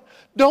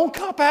 Don't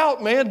cop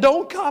out, man.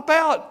 Don't cop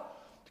out.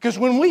 Because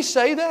when we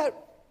say that,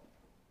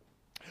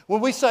 when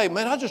we say,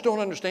 man, I just don't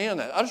understand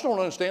that. I just don't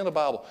understand the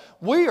Bible.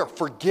 We are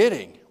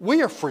forgetting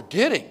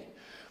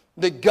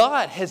that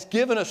God has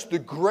given us the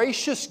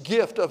gracious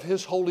gift of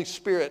His Holy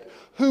Spirit,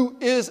 who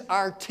is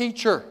our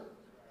teacher.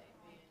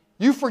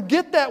 You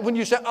forget that when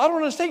you say, I don't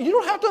understand. You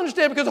don't have to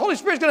understand, because the Holy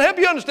Spirit's going to help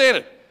you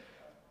understand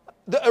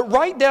it.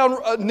 Write down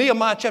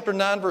Nehemiah chapter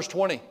 9, verse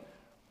 20.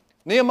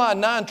 Nehemiah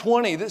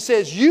 9:20, that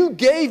says, you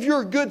gave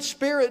your good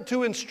Spirit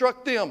to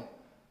instruct them.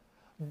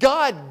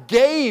 God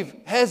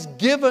has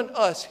given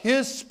us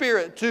His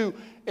Spirit to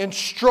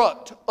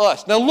instruct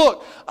us. Now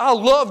look, I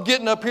love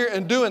getting up here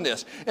and doing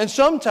this. And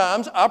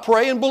sometimes I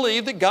pray and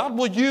believe that God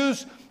will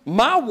use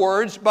my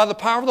words by the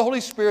power of the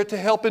Holy Spirit to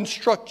help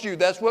instruct you.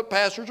 That's what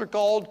pastors are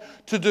called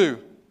to do.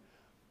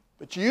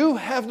 But you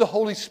have the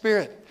Holy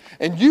Spirit.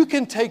 And you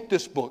can take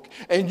this book,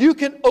 and you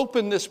can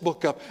open this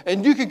book up,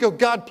 and you can go,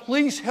 God,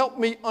 please help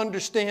me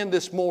understand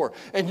this more.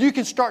 And you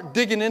can start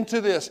digging into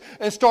this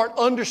and start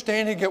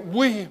understanding that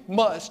we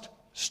must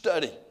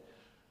study.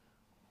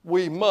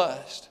 We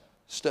must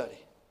study.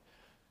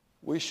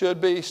 We should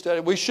be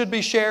studying. We should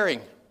be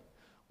sharing.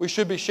 We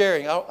should be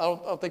sharing. I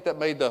don't think that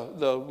made the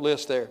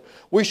list there.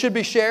 We should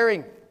be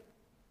sharing.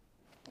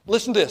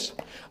 Listen to this.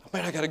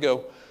 Man, I got to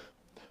go.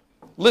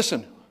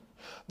 Listen.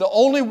 The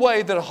only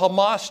way that a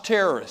Hamas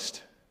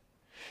terrorist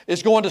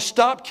is going to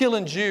stop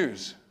killing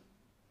Jews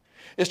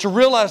is to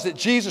realize that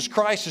Jesus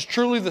Christ is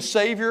truly the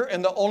Savior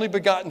and the only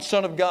begotten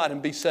Son of God, and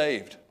be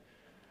saved.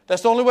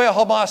 That's the only way a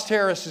Hamas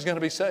terrorist is going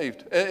to be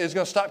saved, is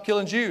going to stop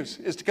killing Jews,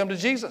 is to come to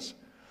Jesus.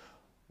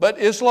 But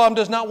Islam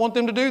does not want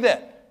them to do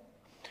that.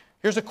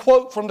 Here's a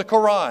quote from the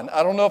Quran.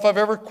 I don't know if I've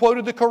ever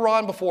quoted the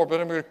Quran before,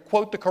 but I'm going to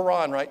quote the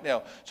Quran right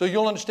now so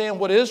you'll understand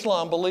what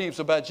Islam believes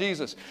about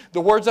Jesus.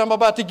 The words I'm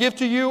about to give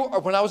to you,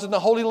 when I was in the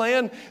Holy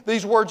Land,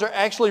 these words are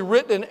actually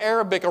written in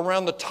Arabic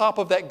around the top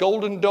of that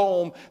golden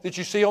dome that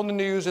you see on the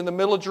news in the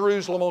middle of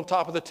Jerusalem on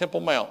top of the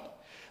Temple Mount.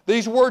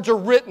 These words are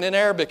written in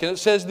Arabic, and it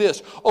says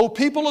this: O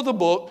people of the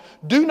book,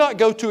 do not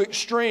go to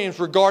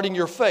extremes regarding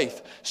your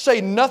faith. Say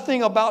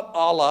nothing about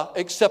Allah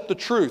except the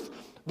truth.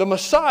 The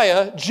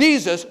Messiah,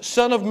 Jesus,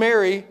 son of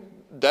Mary,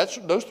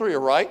 those three are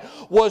right,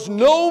 was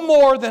no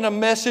more than a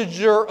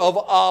messenger of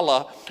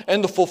Allah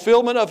and the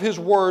fulfillment of His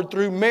word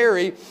through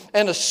Mary,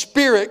 and a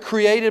spirit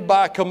created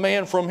by a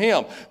command from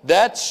Him.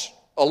 That's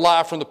a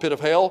lie from the pit of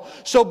hell.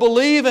 So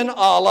believe in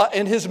Allah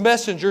and His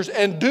messengers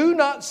and do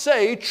not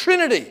say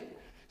Trinity.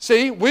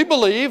 See, we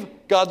believe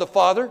God the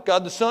Father,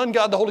 God the Son,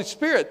 God the Holy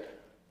Spirit.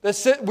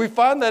 That's it. We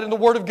find that in the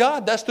Word of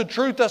God. That's the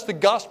truth. That's the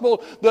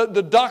gospel,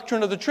 the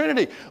doctrine of the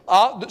Trinity.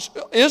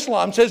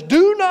 Islam says,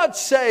 do not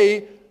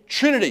say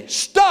Trinity.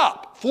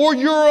 Stop for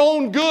your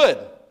own good.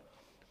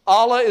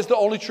 Allah is the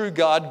only true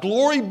God.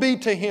 Glory be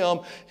to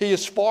Him. He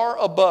is far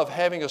above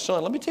having a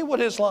son. Let me tell you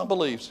what Islam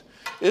believes.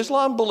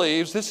 Islam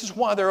believes this is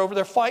why they're over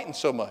there fighting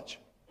so much.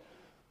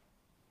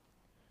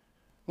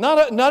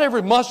 Not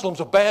every Muslim's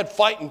a bad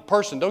fighting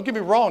person. Don't get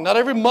me wrong. Not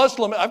every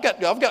Muslim. I've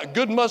got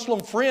good Muslim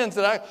friends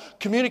that I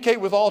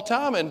communicate with all the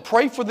time and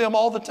pray for them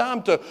all the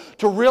time to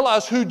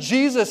realize who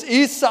Jesus,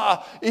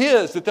 Isa,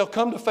 is, that they'll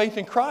come to faith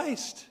in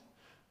Christ.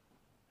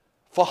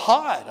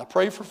 Fahad. I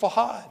pray for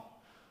Fahad.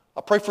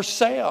 I pray for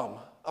Sam.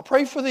 I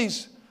pray for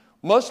these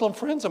Muslim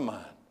friends of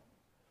mine.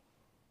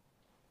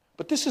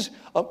 But this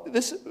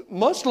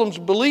Muslims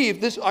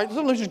believe this. Let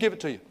me just give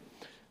it to you.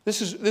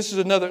 This is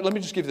another. Let me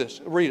just give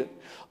this. Read it.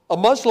 A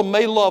Muslim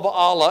may love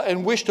Allah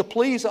and wish to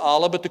please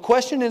Allah, but the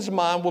question in his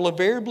mind will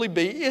invariably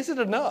be, is it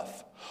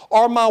enough?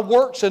 Are my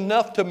works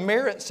enough to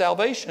merit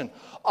salvation?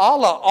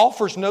 Allah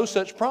offers no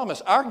such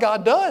promise. Our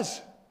God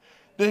does.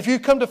 That if you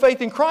come to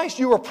faith in Christ,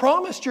 you are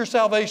promised your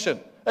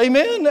salvation.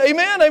 Amen,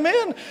 amen,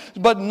 amen.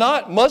 But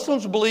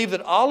Muslims believe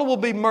that Allah will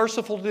be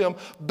merciful to them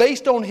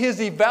based on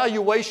His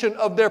evaluation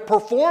of their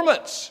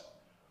performance.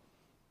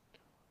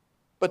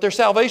 But their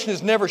salvation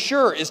is never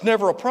sure. It's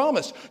never a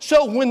promise.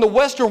 So when the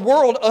Western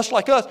world,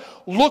 like us,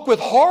 look with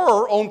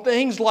horror on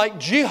things like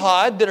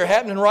jihad that are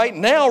happening right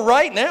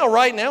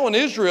now in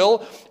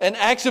Israel, and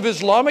acts of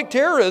Islamic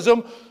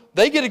terrorism,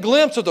 they get a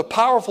glimpse of the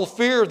powerful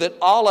fear that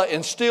Allah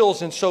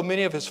instills in so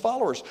many of His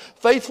followers.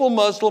 Faithful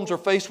Muslims are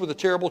faced with a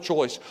terrible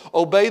choice.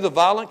 Obey the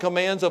violent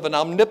commands of an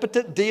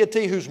omnipotent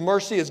deity whose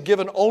mercy is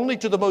given only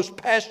to the most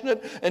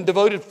passionate and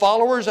devoted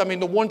followers. I mean,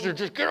 the ones that are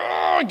just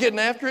getting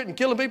after it and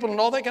killing people and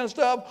all that kind of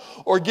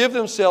stuff. Or give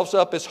themselves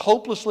up as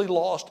hopelessly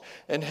lost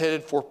and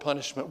headed for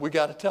punishment. We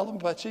got to tell them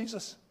about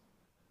Jesus.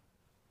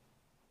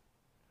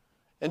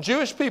 And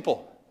Jewish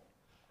people,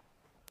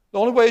 the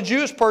only way a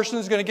Jewish person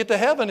is going to get to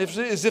heaven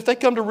is if they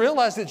come to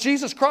realize that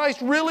Jesus Christ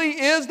really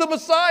is the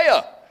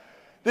Messiah.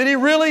 That He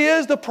really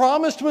is the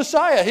promised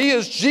Messiah. He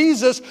is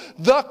Jesus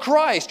the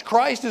Christ.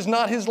 Christ is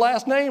not His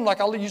last name like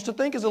I used to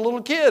think as a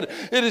little kid.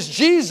 It is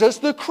Jesus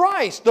the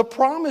Christ, the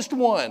promised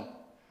one.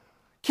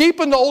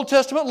 Keeping the Old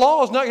Testament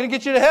law is not going to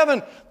get you to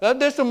heaven.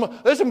 There's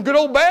some good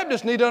old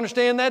Baptists need to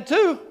understand that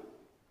too.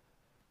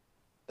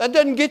 That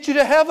doesn't get you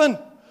to heaven.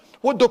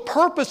 What the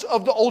purpose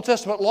of the Old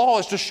Testament law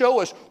is to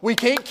show us we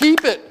can't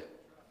keep it.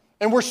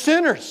 And we're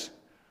sinners.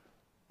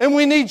 And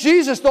we need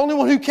Jesus, the only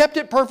one who kept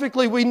it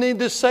perfectly. We need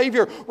this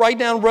Savior. Write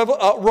down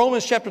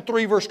Romans chapter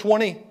 3, verse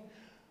 20.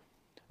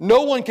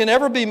 No one can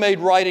ever be made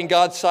right in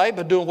God's sight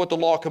by doing what the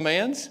law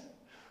commands.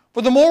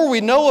 For the more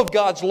we know of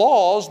God's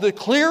laws, the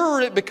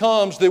clearer it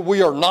becomes that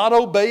we are not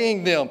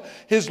obeying them.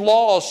 His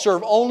laws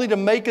serve only to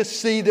make us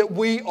see that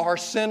we are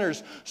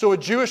sinners. So a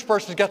Jewish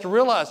person has got to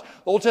realize the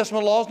Old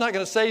Testament law is not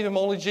going to save him.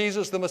 Only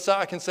Jesus, the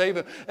Messiah, can save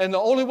him. And the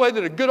only way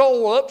that a good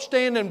old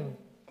upstanding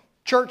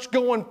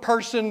church-going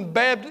person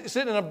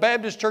sitting in a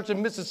Baptist church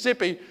in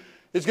Mississippi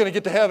is going to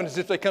get to heaven is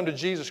if they come to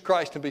Jesus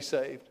Christ and be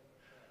saved.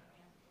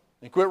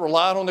 And quit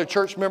relying on their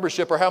church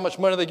membership or how much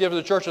money they give to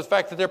the church. The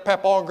fact that their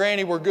papa and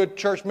granny were good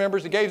church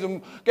members and gave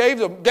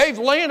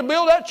the land to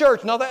build that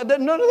church. No, none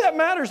of that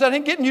matters. That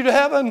ain't getting you to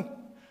heaven.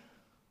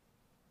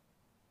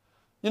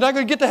 You're not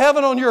going to get to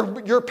heaven on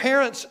your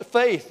parents'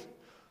 faith.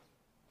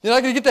 You're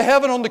not going to get to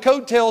heaven on the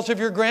coattails of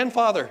your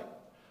grandfather.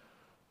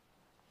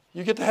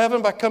 You get to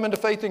heaven by coming to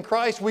faith in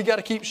Christ. We got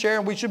to keep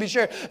sharing. We should be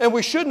sharing. And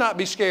we should not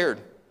be scared.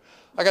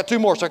 I got two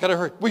more, so I got to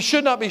hurry. We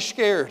should not be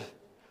scared.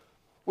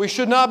 We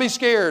should not be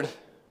scared.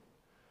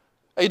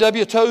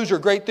 A.W. Tozer, a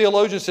great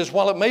theologian, says,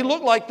 while it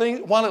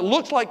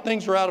looks like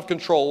things are out of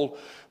control,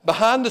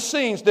 behind the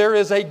scenes there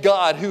is a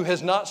God who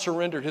has not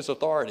surrendered His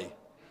authority.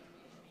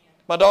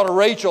 My daughter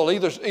Rachel,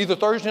 either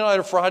Thursday night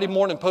or Friday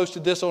morning,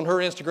 posted this on her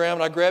Instagram,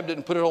 and I grabbed it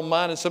and put it on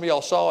mine, and some of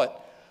y'all saw it.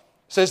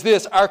 It says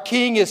this, our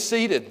King is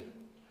seated.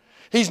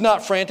 He's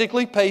not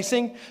frantically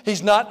pacing.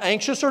 He's not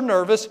anxious or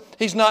nervous.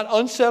 He's not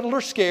unsettled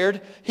or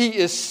scared. He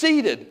is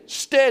seated,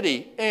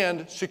 steady,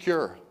 and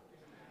secure.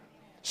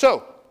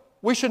 So,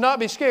 we should not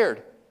be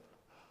scared.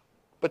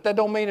 But that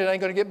don't mean it ain't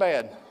going to get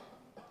bad.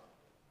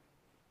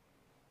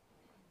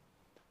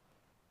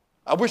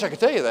 I wish I could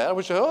tell you that. I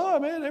wish, oh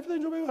man,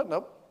 everything's going to be well.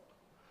 Nope.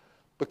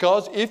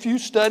 Because if you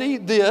study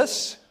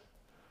this,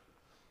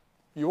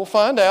 you will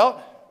find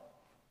out.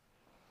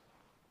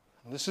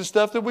 This is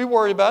stuff that we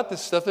worry about.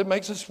 This is stuff that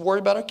makes us worry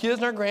about our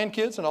kids and our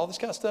grandkids and all this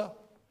kind of stuff.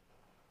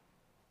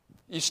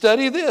 You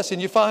study this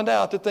and you find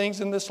out that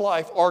things in this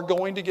life are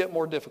going to get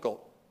more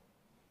difficult.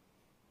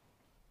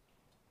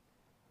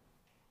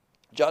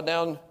 Jot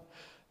down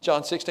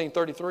John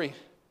 16:33.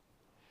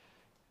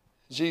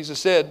 Jesus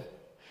said,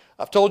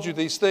 I've told you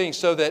these things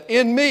so that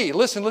in me,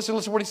 listen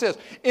what He says,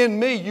 in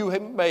me you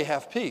may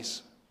have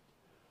peace.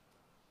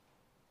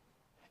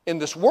 In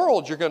this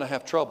world, you're going to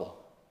have trouble.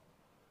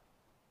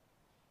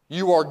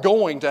 You are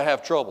going to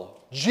have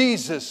trouble.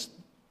 Jesus,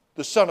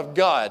 the Son of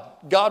God,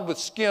 God with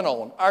skin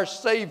on, our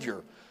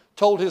Savior,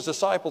 told His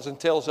disciples and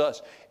tells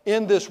us,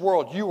 in this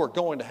world you are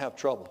going to have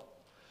trouble.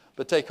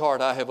 But take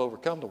heart, I have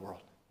overcome the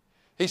world.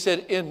 He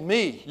said, in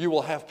me you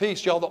will have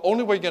peace. Y'all, the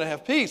only way you're going to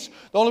have peace,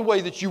 the only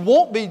way that you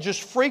won't be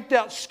just freaked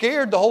out,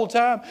 scared the whole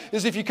time,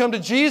 is if you come to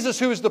Jesus,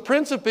 who is the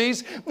Prince of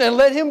Peace, and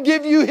let Him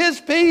give you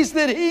His peace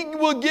that He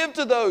will give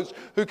to those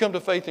who come to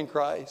faith in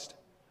Christ.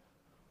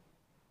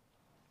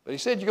 But He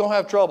said you're going to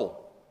have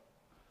trouble.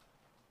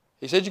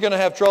 He said you're going to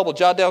have trouble.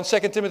 Jot down 2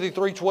 Timothy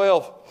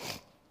 3:12.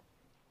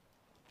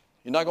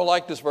 You're not going to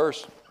like this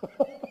verse.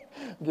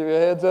 Give you a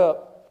heads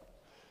up.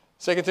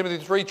 2 Timothy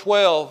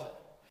 3:12.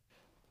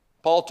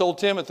 Paul told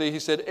Timothy, he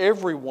said,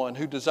 everyone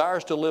who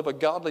desires to live a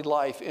godly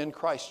life in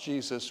Christ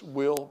Jesus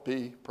will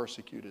be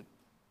persecuted.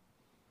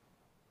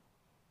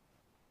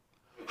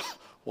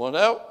 Well,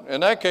 no, in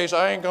that case,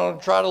 I ain't going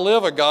to try to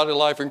live a godly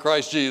life in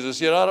Christ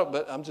Jesus.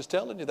 But I'm just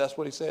telling you, that's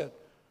what he said.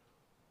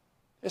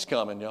 It's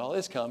coming, y'all.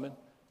 It's coming.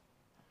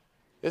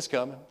 It's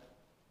coming.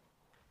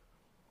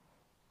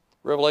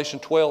 Revelation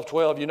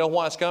 12:12. You know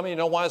why it's coming? You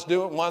know why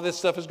why this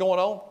stuff is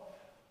going on?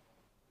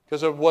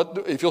 Because of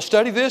if you'll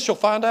study this, you'll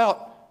find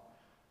out.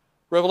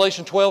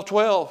 Revelation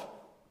 12:12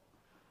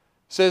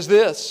 says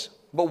this,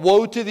 but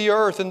woe to the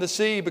earth and the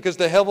sea, because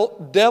the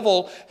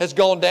devil has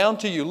gone down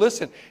to you.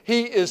 Listen,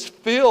 he is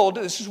filled,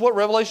 this is what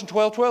Revelation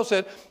 12:12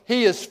 said,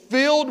 he is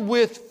filled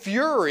with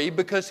fury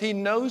because he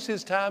knows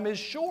his time is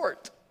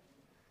short.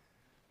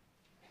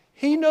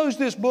 He knows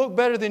this book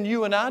better than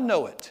you and I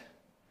know it.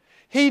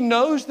 He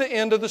knows the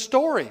end of the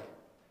story.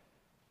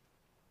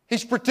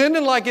 He's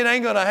pretending like it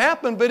ain't going to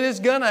happen, but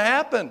it's going to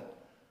happen.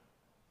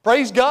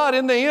 Praise God,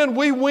 in the end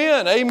we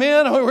win.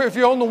 Amen, if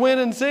you're on the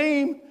winning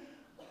team.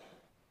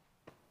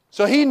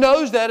 So he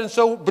knows that, and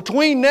so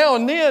between now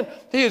and then,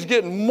 he is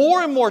getting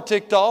more and more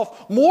ticked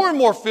off, more and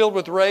more filled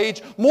with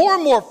rage, more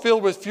and more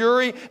filled with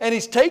fury, and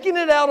he's taking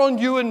it out on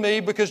you and me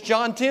because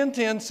John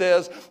 10:10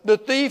 says, the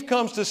thief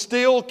comes to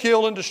steal,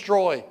 kill, and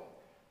destroy.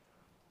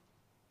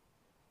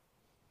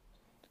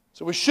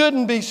 So we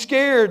shouldn't be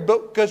scared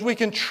because we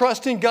can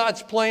trust in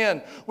God's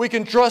plan. We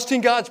can trust in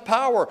God's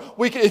power.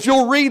 If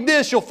you'll read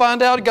this, you'll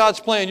find out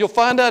God's plan. You'll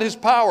find out His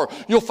power.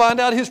 You'll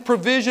find out His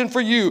provision for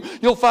you.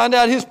 You'll find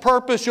out His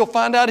purpose. You'll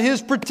find out His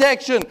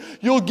protection.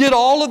 You'll get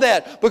all of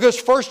that because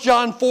 1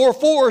 John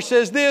 4:4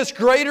 says this,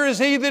 greater is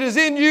He that is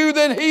in you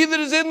than he that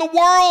is in the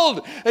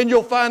world. And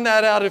you'll find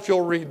that out if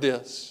you'll read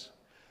this.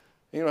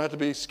 You don't have to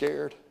be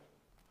scared.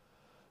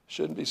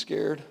 Shouldn't be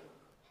scared.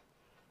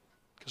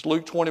 Because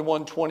Luke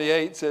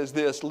 21:28 says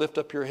this, lift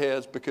up your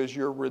heads because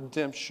your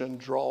redemption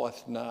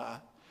draweth nigh.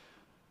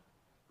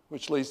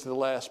 Which leads to the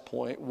last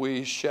point,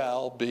 we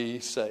shall be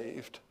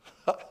saved.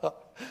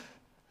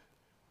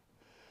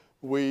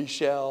 We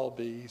shall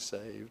be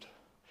saved.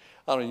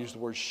 I don't use the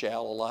word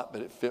shall a lot,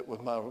 but it fit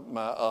with my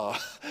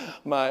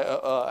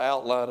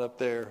outline up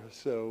there.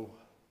 So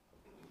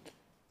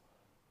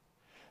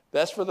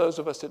that's for those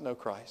of us that know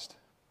Christ.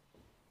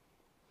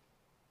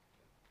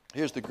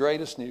 Here's the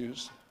greatest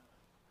news.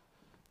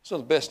 Some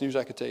of the best news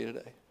I could tell you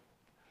today.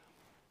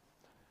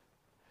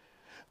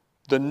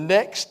 The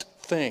next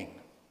thing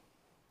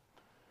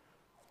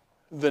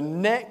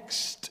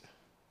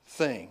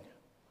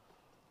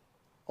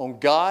on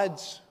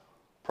God's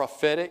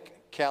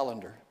prophetic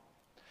calendar,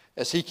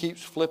 as He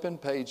keeps flipping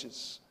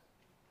pages,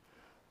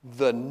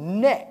 the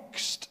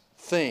next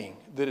thing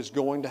that is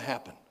going to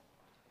happen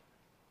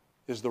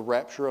is the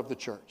rapture of the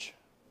church.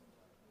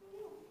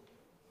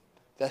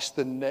 That's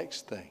the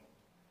next thing.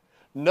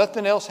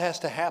 Nothing else has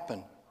to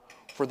happen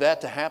for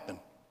that to happen.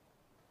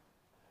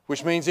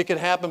 Which means it could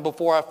happen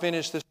before I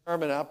finish this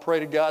sermon. I pray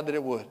to God that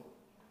it would.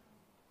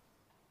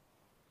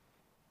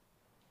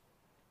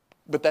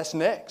 But that's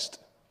next.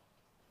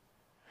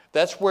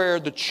 That's where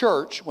the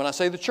church, when I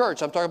say the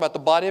church, I'm talking about the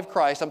body of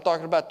Christ. I'm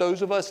talking about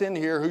those of us in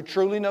here who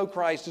truly know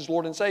Christ as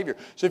Lord and Savior.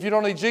 So if you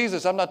don't need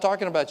Jesus, I'm not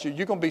talking about you.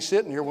 You're going to be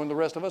sitting here when the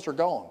rest of us are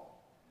gone.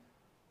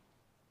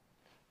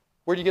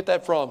 Where do you get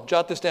that from?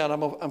 Jot this down.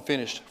 I'm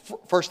finished.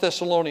 1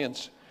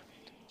 Thessalonians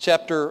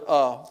chapter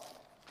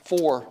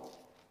 4.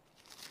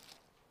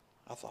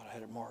 I thought I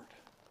had it marked.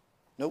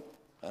 Nope,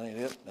 that ain't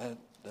it.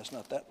 That's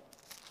not that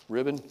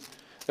ribbon.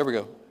 There we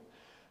go.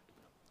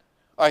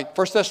 All right,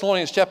 1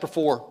 Thessalonians chapter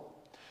 4.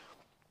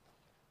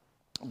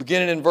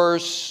 Beginning in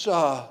verse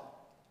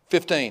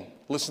 15.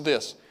 Listen to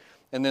this,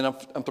 and then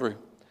I'm through.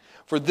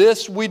 For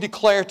this we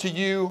declare to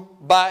you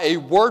by a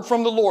word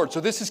from the Lord.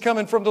 So this is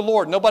coming from the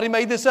Lord. Nobody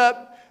made this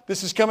up.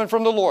 This is coming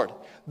from the Lord.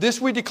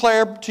 This we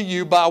declare to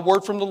you by a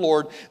word from the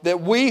Lord, that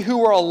we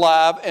who are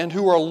alive and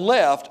who are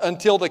left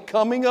until the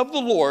coming of the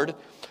Lord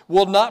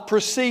will not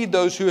precede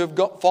those who have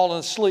fallen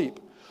asleep.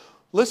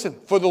 Listen,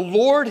 for the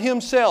Lord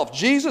Himself,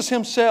 Jesus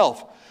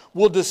Himself,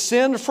 will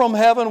descend from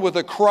heaven with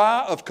a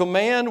cry of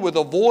command, with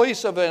a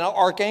voice of an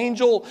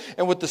archangel,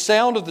 and with the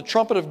sound of the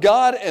trumpet of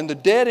God, and the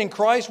dead in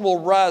Christ will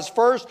rise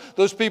first.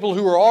 Those people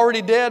who are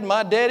already dead,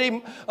 my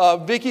daddy,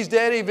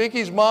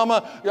 Vicky's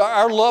mama,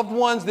 our loved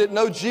ones that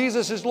know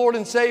Jesus as Lord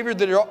and Savior,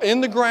 that are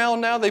in the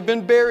ground now, they've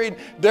been buried,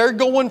 they're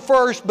going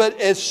first. But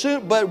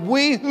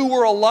we who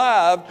are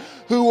alive,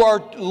 who are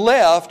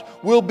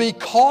left, will be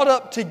caught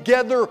up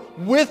together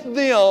with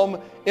them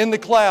in the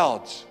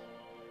clouds.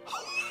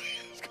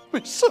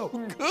 It's so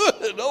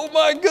good. Oh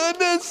my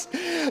goodness.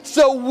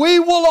 So we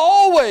will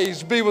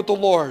always be with the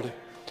Lord.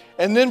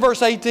 And then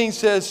verse 18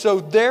 says, so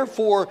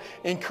therefore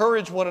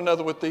encourage one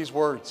another with these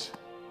words.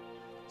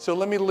 So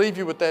let me leave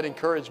you with that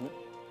encouragement.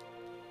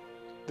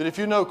 That if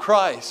you know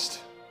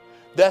Christ,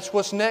 that's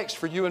what's next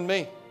for you and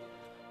me.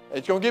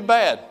 It's going to get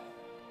bad.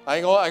 I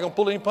ain't going to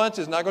pull any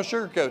punches, not going to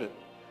sugarcoat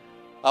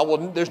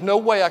it. There's no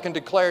way I can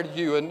declare to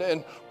you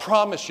and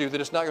promise you that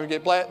it's not going to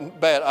get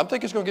bad. I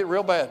think it's going to get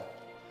real bad.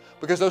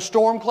 Because those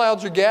storm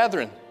clouds are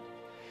gathering.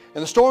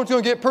 And the storm's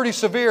going to get pretty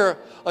severe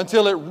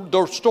until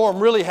the storm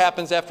really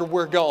happens after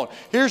we're gone.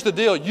 Here's the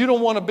deal. You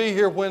don't want to be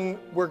here when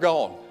we're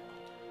gone.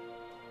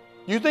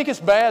 You think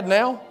it's bad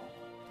now?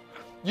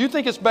 You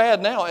think it's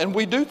bad now. And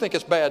we do think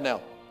it's bad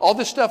now. All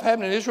this stuff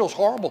happening in Israel is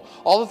horrible.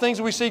 All the things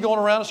that we see going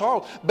around is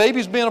horrible.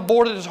 Babies being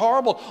aborted is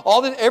horrible.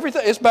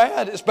 Everything, it's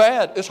bad. It's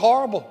bad. It's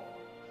horrible.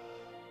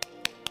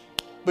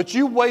 But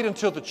you wait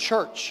until the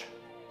church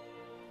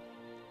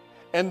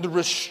and the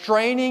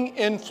restraining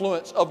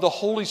influence of the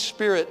Holy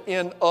Spirit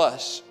in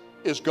us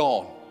is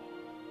gone.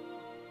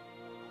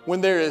 When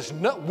there is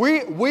no,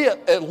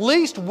 at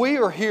least we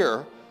are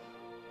here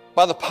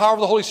by the power of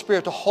the Holy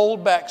Spirit to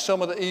hold back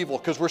some of the evil,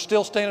 because we're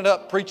still standing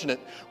up preaching it.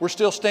 We're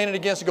still standing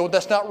against it, going,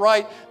 that's not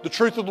right. The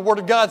truth of the Word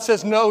of God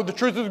says no. The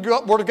truth of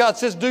the Word of God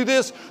says do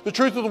this. The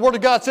truth of the Word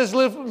of God says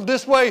live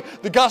this way.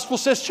 The gospel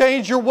says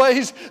change your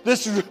ways.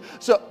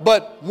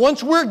 But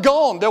once we're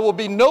gone, there will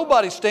be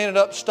nobody standing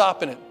up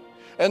stopping it.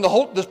 And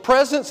the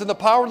presence and the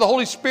power of the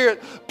Holy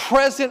Spirit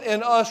present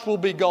in us will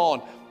be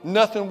gone.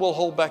 Nothing will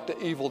hold back the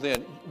evil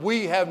then.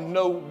 We have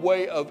no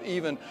way of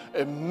even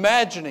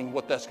imagining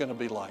what that's going to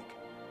be like.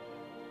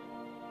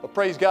 But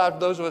praise God, for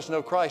those of us who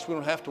know Christ, we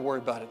don't have to worry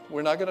about it.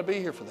 We're not going to be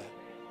here for that.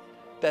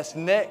 That's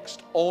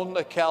next on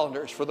the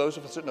calendar. It's for those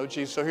of us that know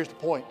Jesus. So here's the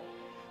point.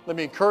 Let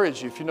me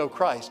encourage you, if you know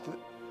Christ,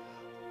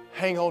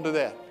 hang on to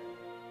that.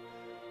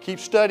 Keep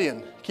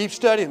studying. Keep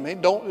studying,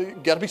 man.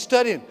 Got to be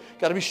studying.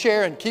 Got to be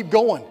sharing. Keep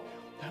going.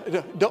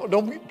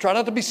 Don't try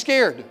not to be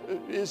scared.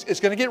 It's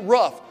going to get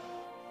rough.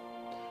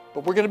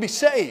 But we're going to be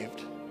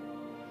saved.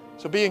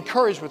 So be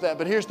encouraged with that.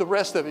 But here's the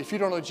rest of it. If you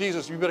don't know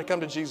Jesus, you better come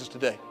to Jesus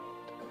today.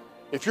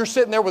 If you're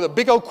sitting there with a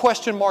big old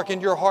question mark in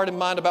your heart and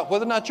mind about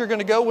whether or not you're going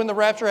to go when the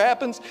rapture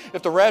happens,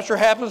 if the rapture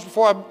happens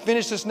before I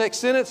finish this next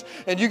sentence,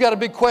 and you got a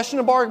big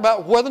question mark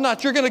about whether or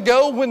not you're going to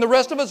go when the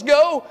rest of us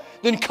go,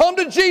 then come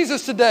to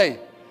Jesus today.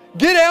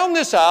 Get down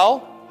this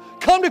aisle.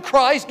 Come to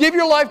Christ. Give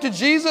your life to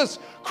Jesus.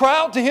 Cry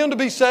out to Him to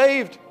be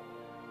saved.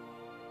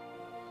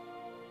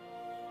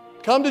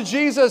 Come to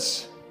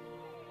Jesus.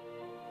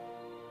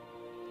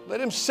 Let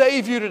Him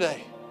save you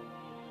today.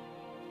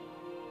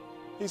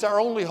 He's our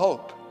only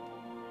hope.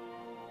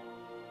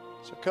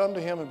 So come to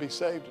Him and be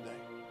saved today.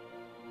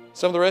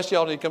 Some of the rest of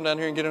y'all need to come down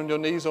here and get on your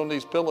knees on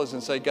these pillows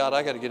and say, God,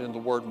 I got to get into the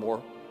Word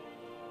more.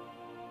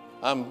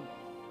 I'm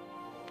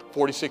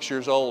 46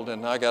 years old,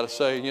 and I got to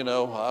say, I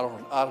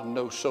don't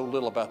know so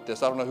little about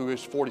this. I don't know who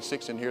is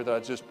 46 in here that I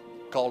just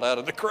called out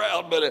of the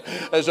crowd, but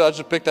I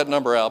just picked that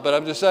number out. But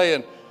I'm just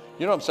saying,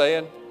 you know what I'm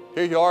saying?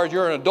 Here you are,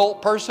 you're an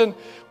adult person.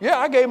 Yeah,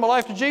 I gave my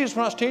life to Jesus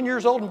when I was 10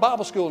 years old in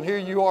Bible school, and here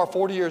you are,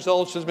 40 years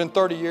old, so it's been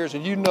 30 years,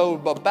 and you know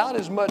about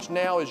as much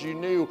now as you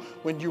knew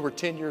when you were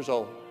 10 years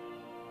old.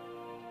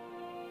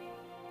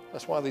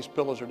 That's why these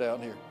pillows are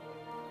down here.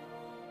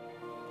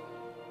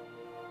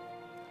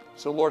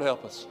 So Lord,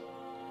 help us.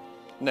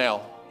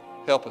 Now,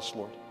 help us,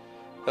 Lord.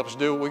 Help us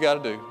do what we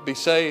got to do. Be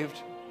saved,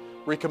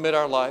 recommit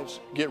our lives,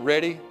 get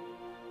ready.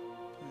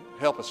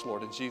 Help us,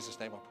 Lord. In Jesus'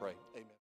 name I pray.